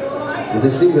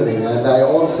this evening. And I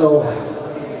also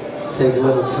take a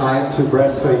little time to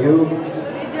breath for you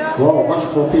Wow,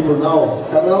 much more people now.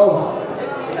 Hello.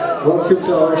 Welcome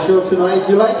to our show tonight.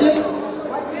 You like it?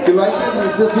 You like it?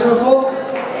 Is it beautiful?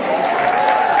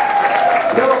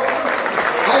 So,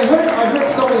 I heard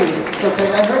so many, it's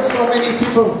okay, I heard so many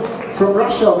people from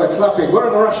Russia were clapping. Where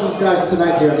are the Russians guys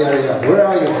tonight here in the area? Where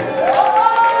are you?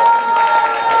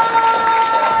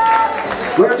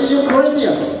 Where are the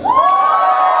Ukrainians?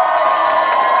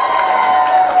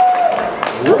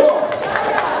 Whoa!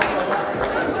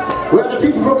 Where are the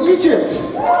people from Egypt?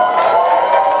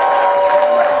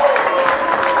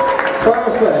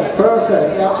 Perfect,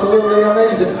 perfect, absolutely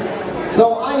amazing.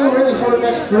 So are you ready for the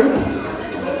next group?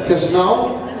 Because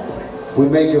now we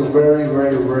make a very,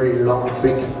 very, very long,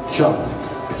 big jump.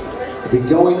 We're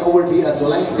going over the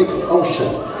Atlantic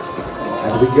Ocean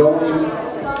and we're going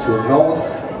to North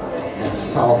and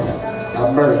South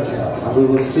America. And we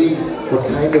will see what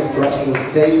kind of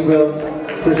dresses they will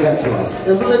present to us.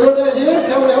 Is it a good idea?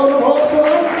 Can we hold applause for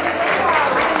them?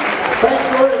 Thank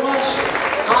you very much.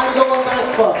 I'm going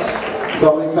back, but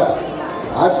coming back.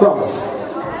 I promise.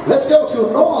 Let's go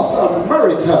to North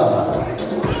America.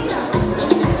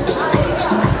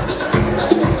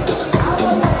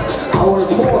 Our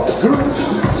fourth group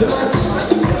tonight.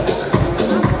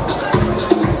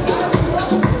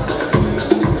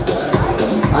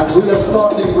 And we are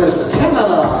starting with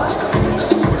Canada.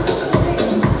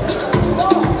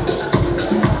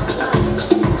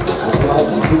 I'd like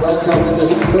to welcome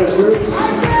this third group.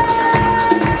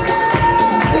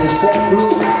 And fourth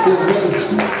group, excuse me.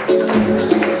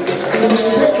 And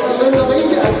Linda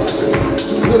Lincoln.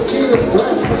 You see this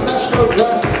dress, this national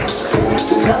dress.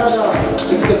 Canada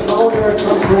is the founder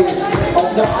country of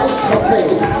the ice hockey.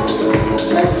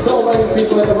 And so many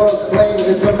people in the world playing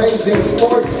this amazing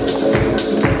sports.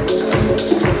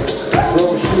 So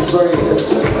she's wearing this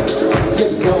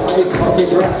typical ice hockey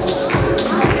dress.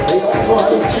 They also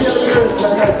have cheerleaders,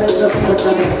 and I think this is a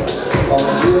kind of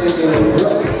cheerleading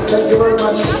dress. Thank you very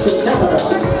much to Canada.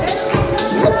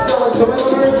 Let's go into Middle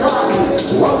America.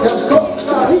 Welcome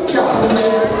Costa Rica.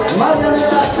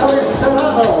 Marianela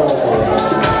Cabezalado.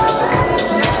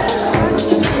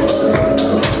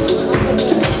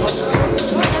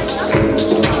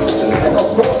 And of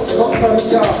course, Costa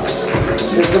Rica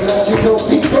is the magical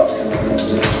peacock,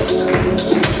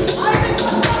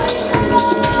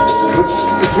 which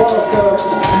is one of the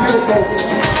beautiful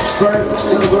birds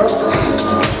in the world.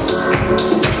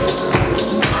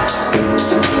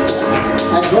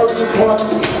 And very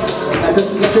important, and this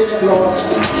is a big applause,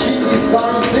 she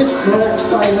designed this dress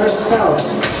by herself.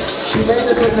 She made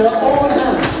it with her own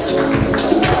hands.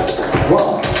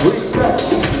 Wow, respect.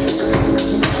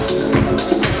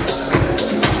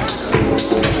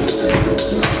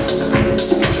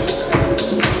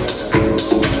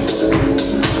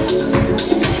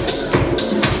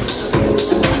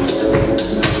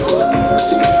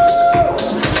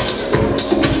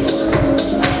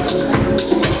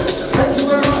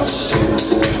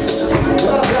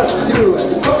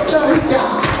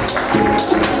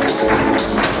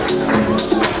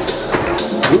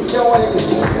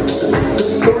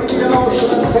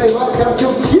 Welcome to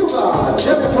Cuba,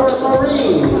 Jennifer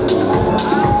Marine.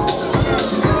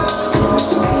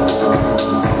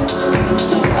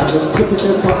 And this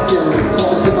typical costume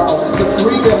talks about the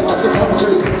freedom of the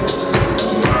country.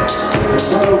 The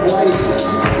color white,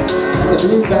 and the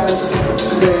blue bands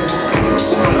say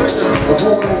the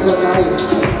home has a knife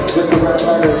with the red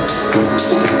letters.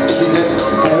 She did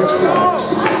by herself.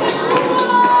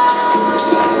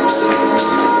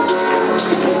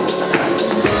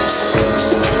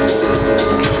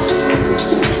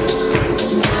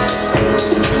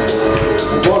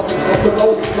 The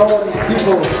most known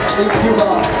people in Cuba,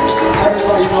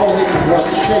 everybody know him, was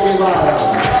Che Guevara.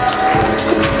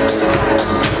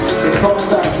 We're coming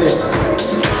back there.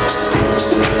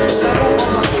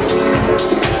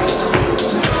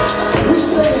 We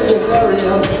stay in this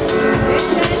area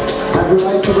and we'd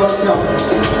like to welcome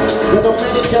the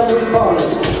Dominican Republic,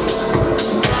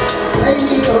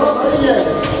 Amy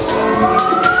Rodriguez.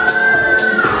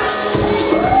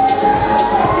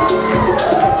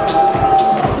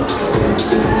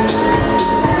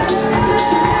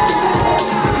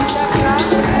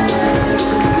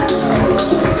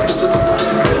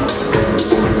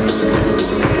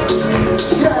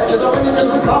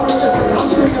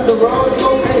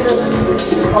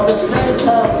 On the same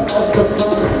path as the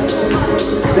sun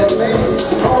that makes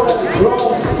all that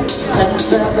grow and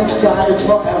set the sky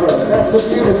forever. That's a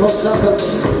beautiful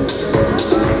sentence.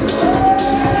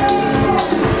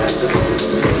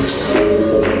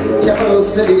 Capital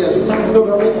city is Santo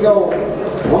Domingo,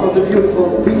 one of the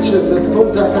beautiful beaches in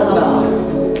Punta Cana,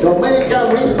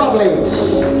 Dominican Republic.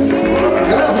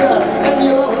 Gracias,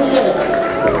 Emilio Rodriguez.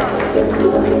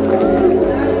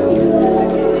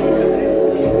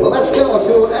 Let's go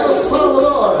to El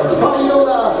Salvador,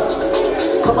 Fabiola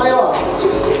Samayoa.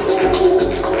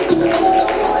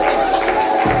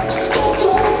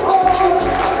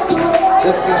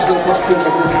 This national costume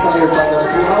is inspired by the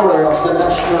flower of the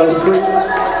national tree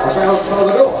of El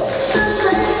Salvador.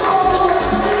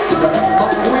 The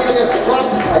Queen is flat,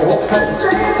 I hope that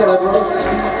celebrate,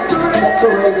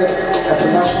 decorated as a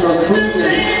national tree in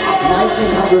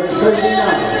 1939.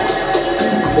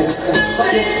 It's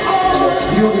exciting and a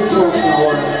beautiful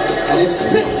flower, and it's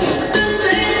pink.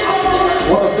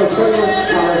 One of the favorite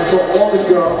colors for all the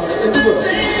girls in the world.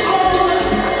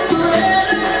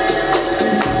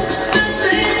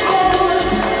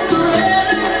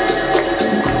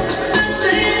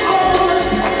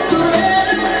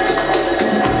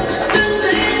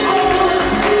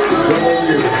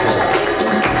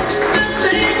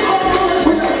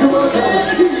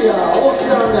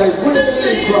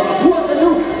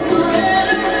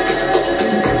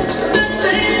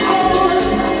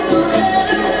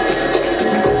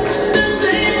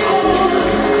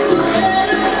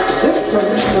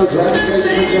 Dress is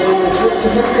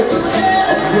a mix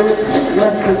of European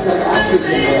dresses and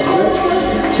African dresses,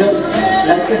 just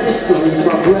like the history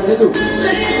from Guadeloupe.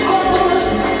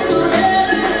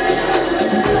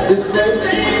 This place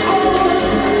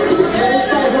is made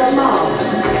by her mom.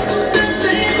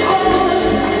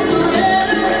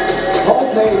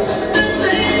 Homemade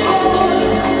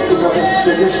for this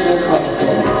traditional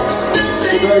costume. It's a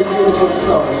very beautiful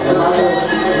story. The mother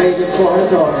made it for her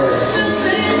daughter.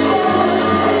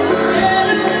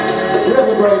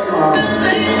 Never break, Mom.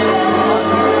 Thank you very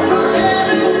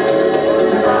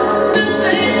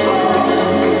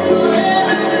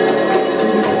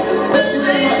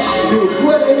much to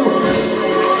Guadeloupe.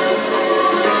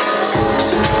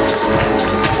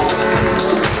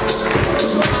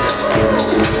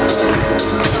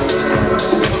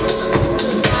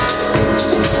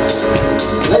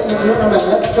 Ladies and gentlemen,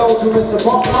 let's go to Mr.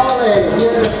 Bob Marley.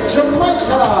 Here's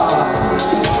Jamaica.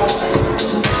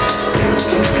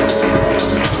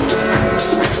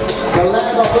 The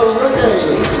land of the reggae.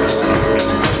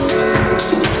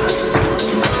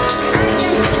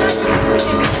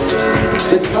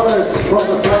 The colors from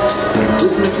the flag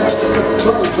represents the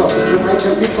strength of the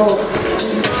Jamaican people.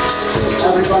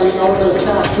 Everybody knows the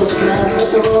fastest man in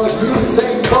the world,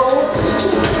 Usain Bolt.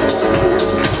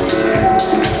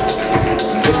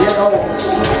 The yellow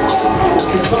is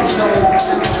the sunshine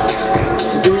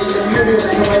during the beauty of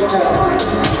Jamaica.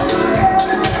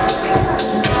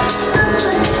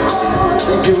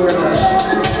 Thank you very much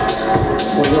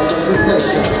for your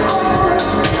presentation.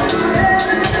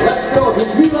 Let's go to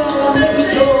Viva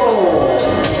Mexico!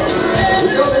 We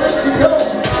go to Mexico!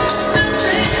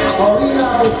 Paulina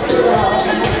Alcera.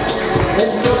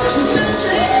 Let's go to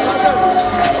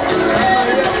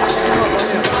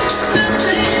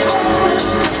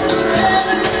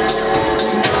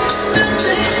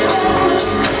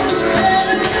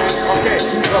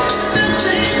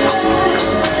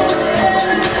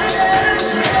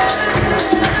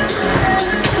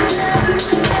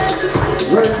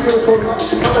very beautiful, much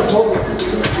colorful.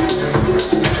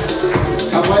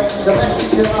 And when the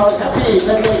Mexicans are happy,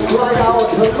 then they cry out,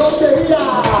 Loteria!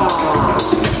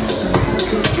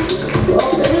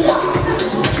 Loteria!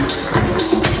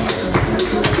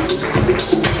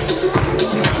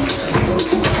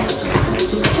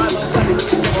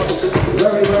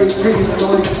 Very, very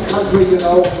prehistoric country, you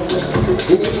know.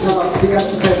 The Incas, the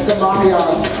Aztecs, the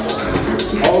Mayas.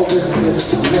 All this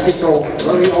is Mexico,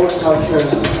 very old culture,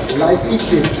 like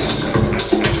Egypt.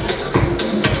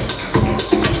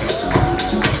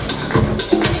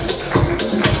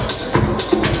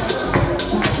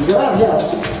 Gracias,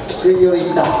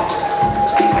 señorita.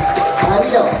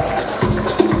 Adiós.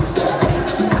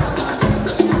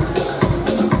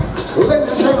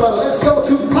 Ladies and gentlemen, let's go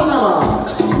to Panama.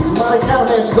 Mari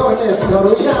Carmen Gómez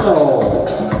Rullano.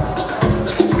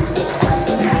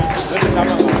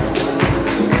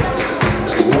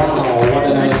 Wow, what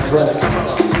a nice dress.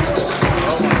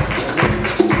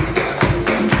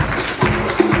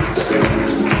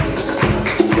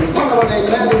 In Panama they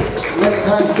many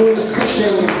times doing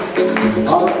fishing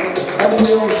out in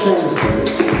the ocean,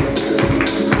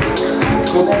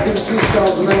 collecting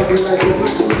seashells and everything like this.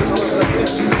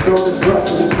 So this dress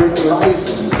is pretty life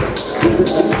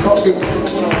and soaking.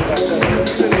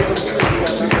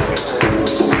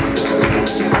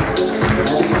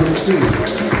 As you can see.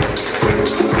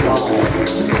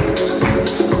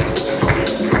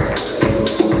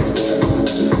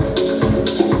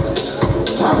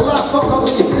 And last but not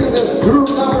least, in this group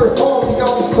number 4, we go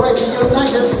straight to the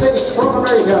United States from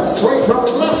America, straight from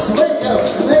Las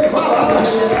Vegas, Nevada,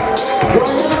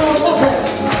 Diana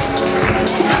Lopez.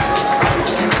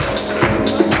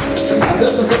 And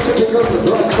this is a typical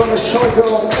dress from a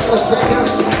showgirl in Las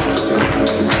Vegas.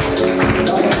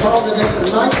 That was founded in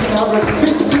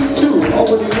 1952,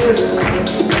 over the years.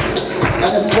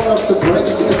 And it's one of the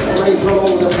greatest displays all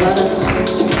over the planet.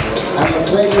 And Las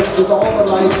Vegas, with all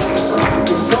the lights,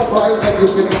 is so bright that you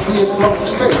can see it from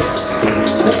space.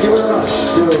 Thank you very much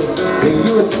to the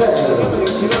USA.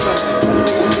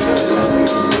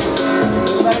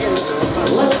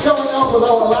 Let's go on with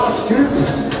our last group.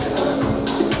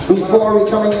 Before we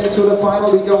coming into the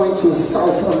final, we go into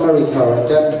South America, and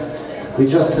then we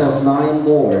just have 9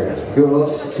 more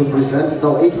girls to present,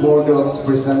 no, 8 more girls to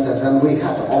present, and then we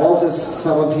had all the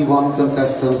 71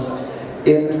 contestants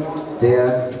in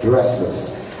their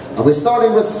dresses. And we're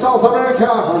starting with South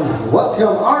America, and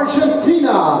welcome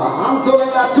Argentina,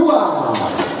 Antonella Tua.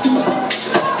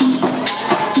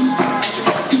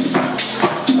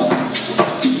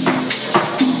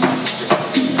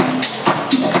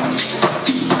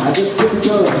 And this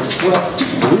typical dress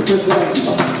represents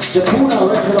the Puna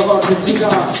region of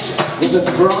Argentina with its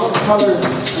brown colors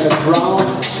and a brown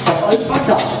of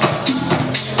alpaca.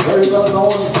 Very well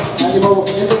known animal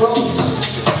in the world.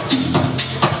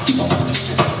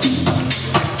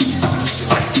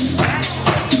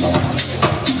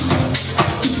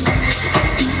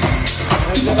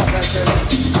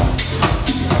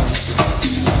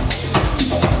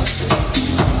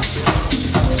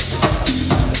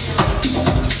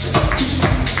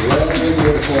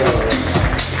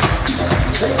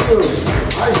 Thank you,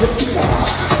 Argentina.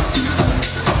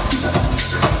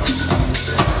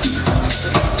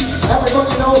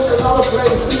 Everybody knows another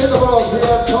place in the world. We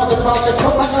are talking about the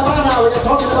Copacabana. We are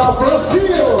talking about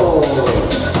Brazil.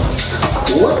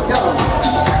 Welcome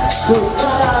to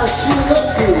Sara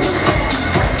Chilowski.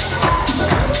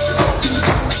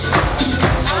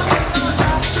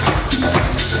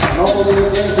 Normally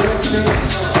again dancing.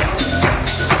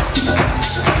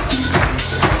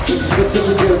 This is the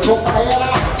typical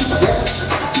Copaera. Yes.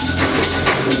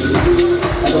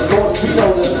 And of course we know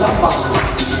the samba.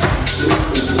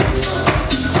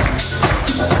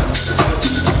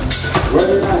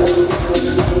 Very nice.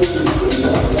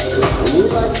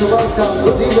 We'd like to welcome,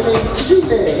 good evening,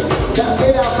 Chile.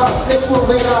 Daniela Pase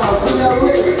Pulvera,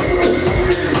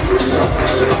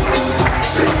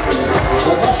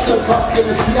 the national costume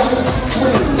is the Ice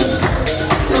Queen.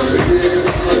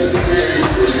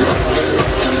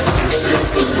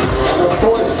 And of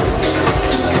course,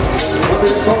 when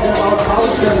we're talking about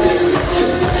mountains,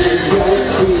 the Ice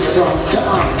Queen from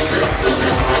dance.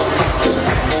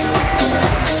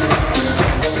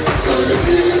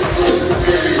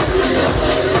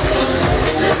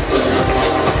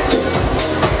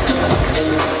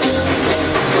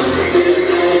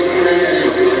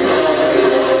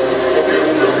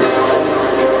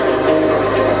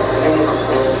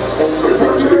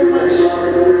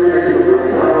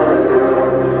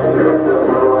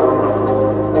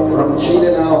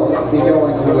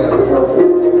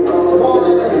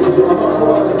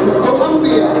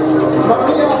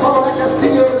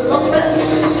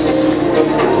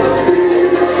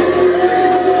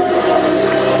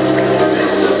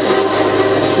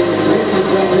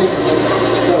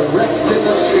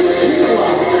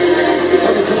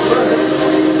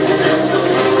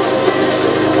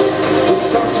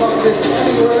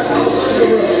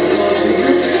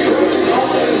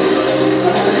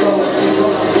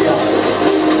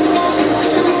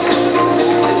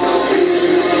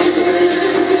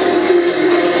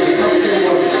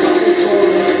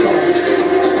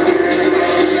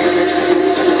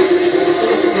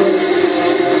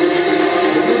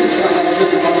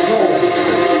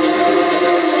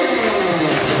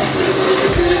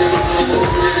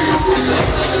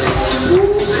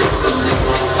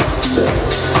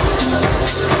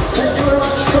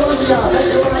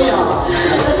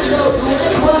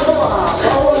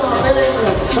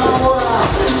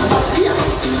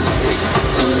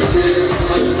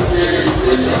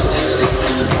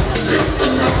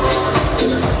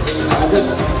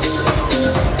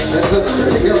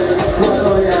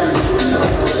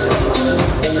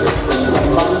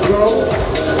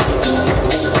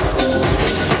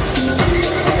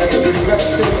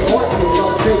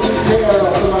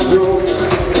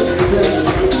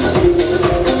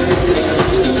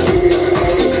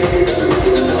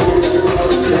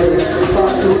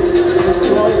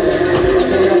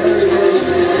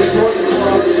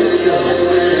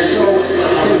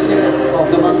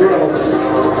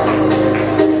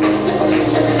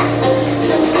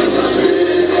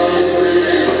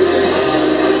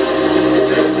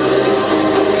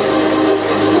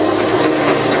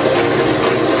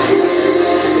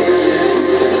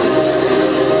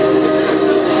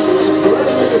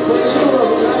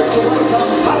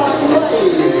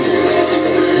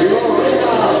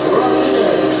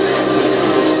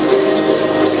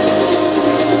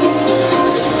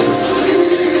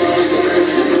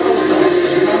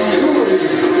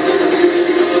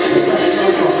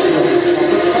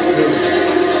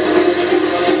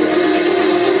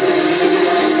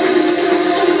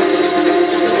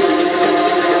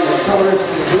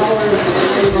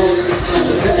 animals and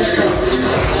the elephants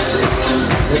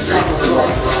that come from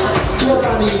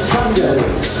Purani jungle.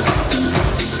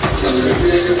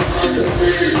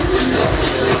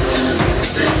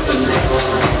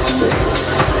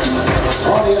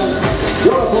 Audience,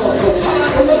 your applause for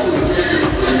our next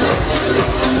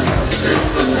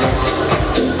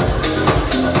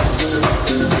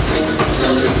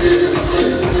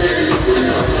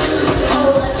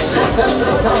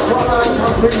contestant comes from a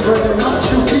country where the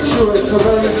Machu Picchu is so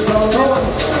very well known.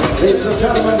 Ladies and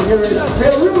gentlemen, here is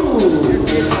Peru.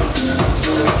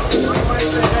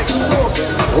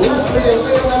 Leslie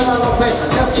Elena Lopez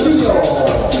Castillo.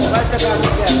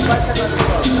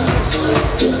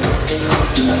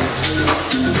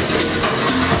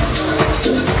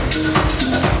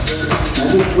 And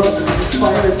this dress is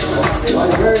inspired by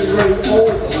very, very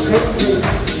old paintings.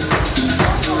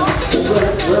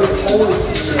 Very old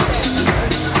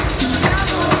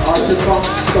artifact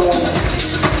stones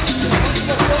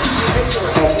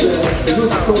of the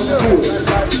Lusco school.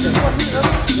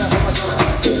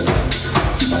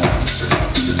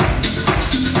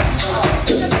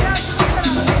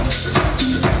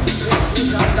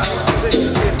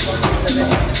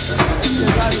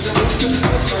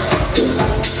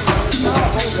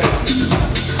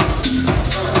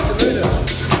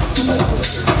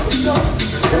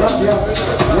 Gracias,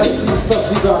 Mr.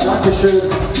 Sieger, Dankeschön.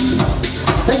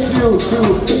 Thank you to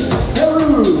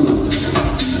Peru.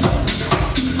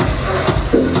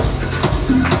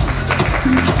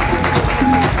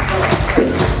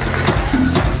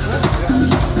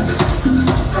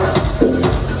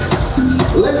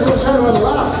 Ladies and gentlemen,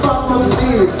 last but not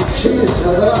least, she is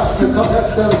the last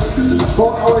contestant for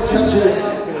our judges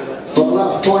for the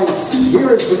last points.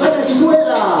 Here is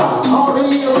Venezuela,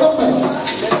 Auri Lopez.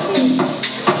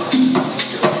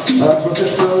 A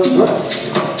traditional dress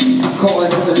called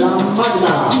the La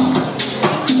Magna.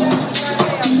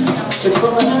 It's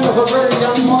from the hand of a very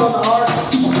young modern art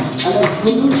and a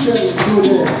solution to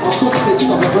the acoustics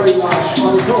of a very large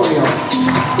auditorium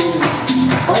in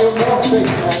biomorphic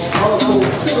and colorful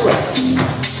silhouettes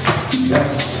that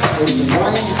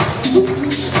entwine with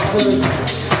each other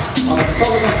on a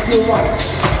solid and pure white.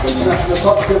 This national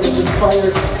costume is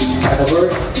inspired by the word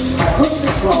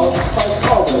acoustic clouds by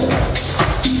Calder,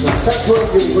 the Central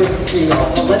University of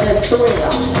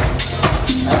Venezuela,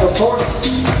 and of course,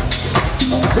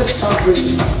 this country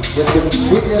with the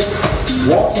biggest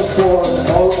waterfall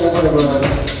all over the world,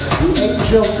 the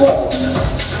Angel Falls.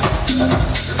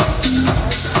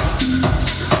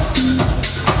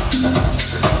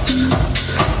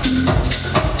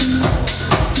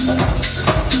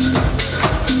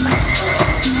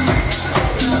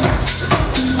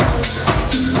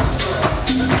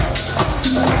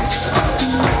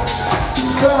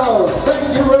 So,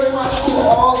 thank you very much to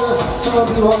all the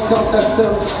 71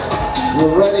 contestants.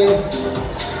 We're ready.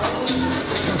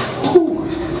 Whew.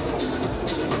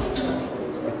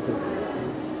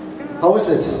 How is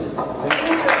it?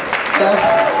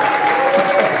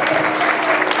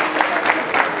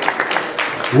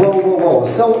 Whoa, whoa, whoa.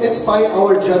 So it's by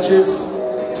our judges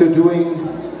to doing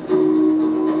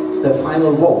the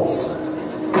final votes.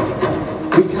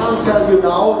 We can't tell you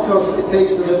now because it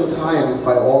takes a little time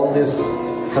by all these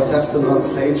contestants on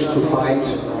stage to find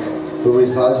the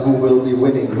result, who will be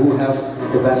winning, who have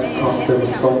the best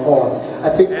costumes from all. I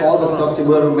think all these costumes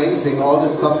were amazing. All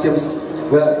these costumes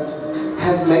were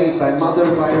handmade by mother,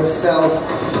 by herself.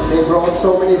 They brought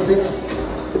so many things.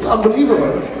 It's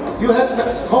unbelievable. You had,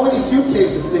 how many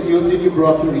suitcases did you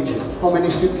brought to Egypt? How many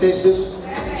suitcases?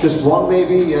 Just one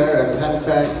maybe, yeah, a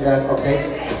handbag, yeah, okay.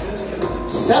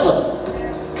 7.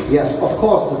 Yes, of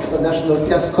course, it's the national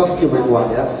costume in one,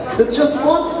 yeah. It's just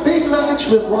one big luggage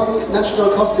with one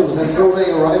national costumes, and so they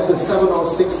arrived with 7 or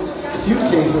 6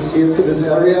 suitcases here to this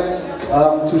area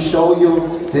to show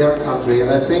you their country. And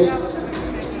I think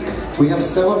we have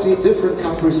 70 different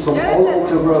countries from all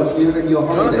over the world here in your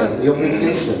holiday, your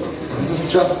vacation. This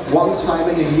is just one time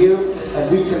in a year,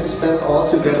 and we can spend all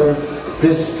together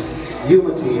this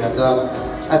unity. And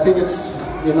I think it's,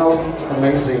 you know,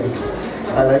 amazing.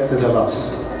 I liked it a lot.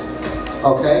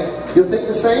 Okay, you think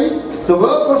the same? The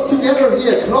world was together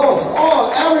here, close,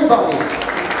 all, everybody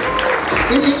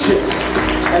in Egypt.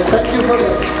 And thank you for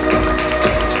this.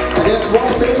 And there's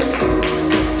one thing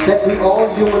that we all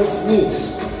humans need,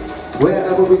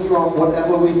 wherever we're from,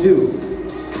 whatever we do.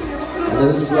 And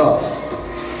this is love.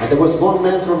 And there was one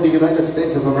man from the United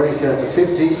States of America in the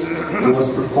 50s who was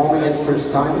performing it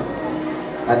first time.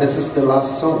 And this is the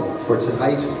last song for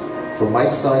tonight, from my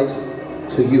side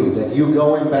to you, that you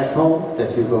going back home,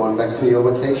 that you going back to your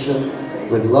vacation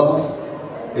with love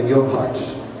in your heart.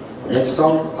 Next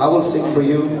song I will sing for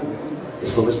you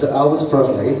is for Mr. Elvis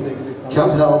Presley.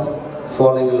 Can't Help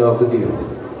Falling in Love with You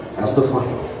as the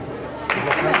final.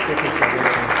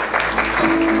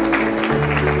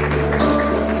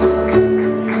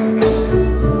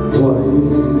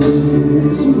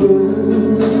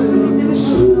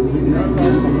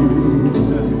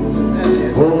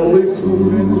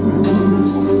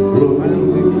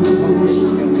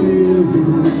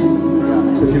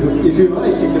 If you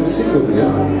like, you can sing with me.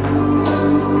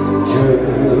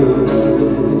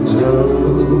 Can't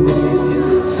help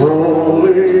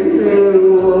falling in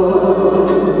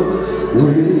love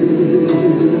with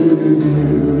you.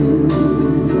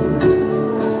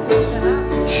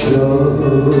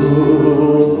 Shall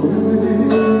we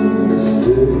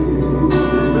stay?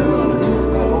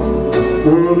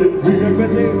 Will it be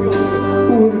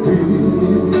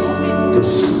the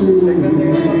same?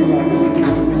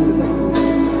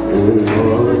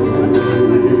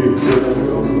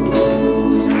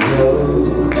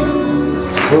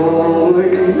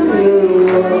 Falling in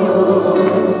love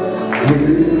with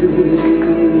you,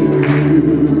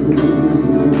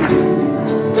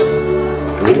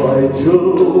 like a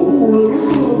rose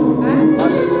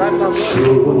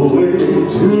showing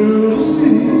to the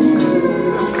sea,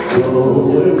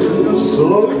 going so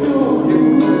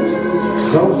yours,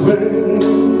 something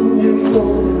you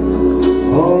know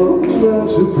are meant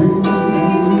to be.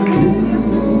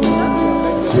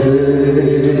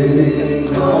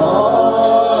 Take my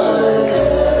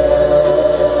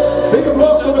big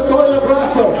applause for the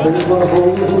choreographer. Take my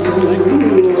whole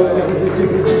life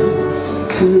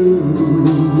to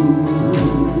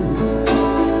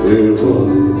if I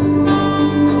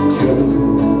can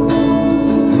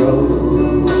help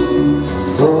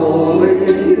falling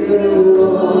in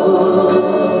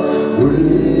love with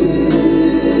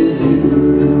you.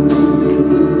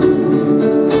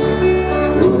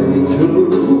 Like a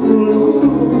rose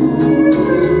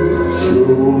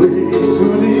showing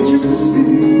to the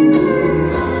sea,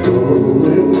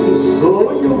 going so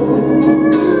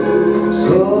yours,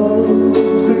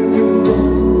 something you know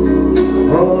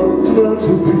are meant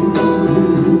to be.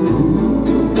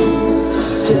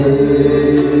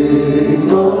 Take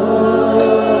my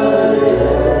hand,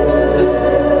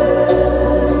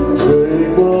 take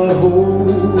my whole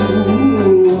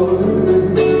life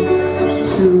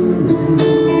too.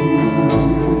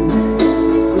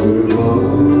 If I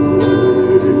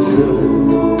can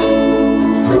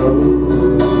help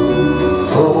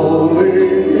falling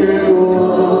in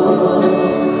love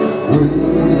with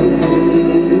you.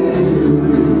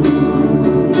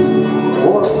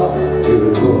 What's that?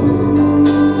 If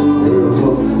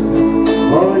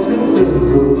I can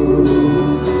help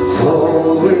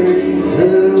falling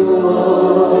in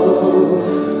love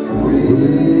with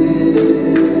you.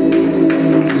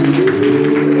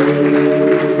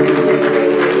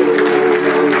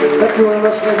 Thank you very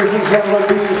much, ladies and gentlemen,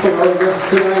 for our guests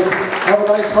tonight. Have a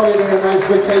nice holiday, a nice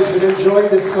vacation. Enjoy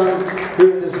the sun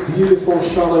here in this beautiful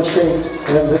Sharm el Sheikh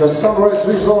and the Sunrise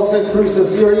Resorts and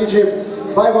Cruises here in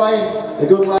Egypt. Bye bye. A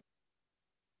good life.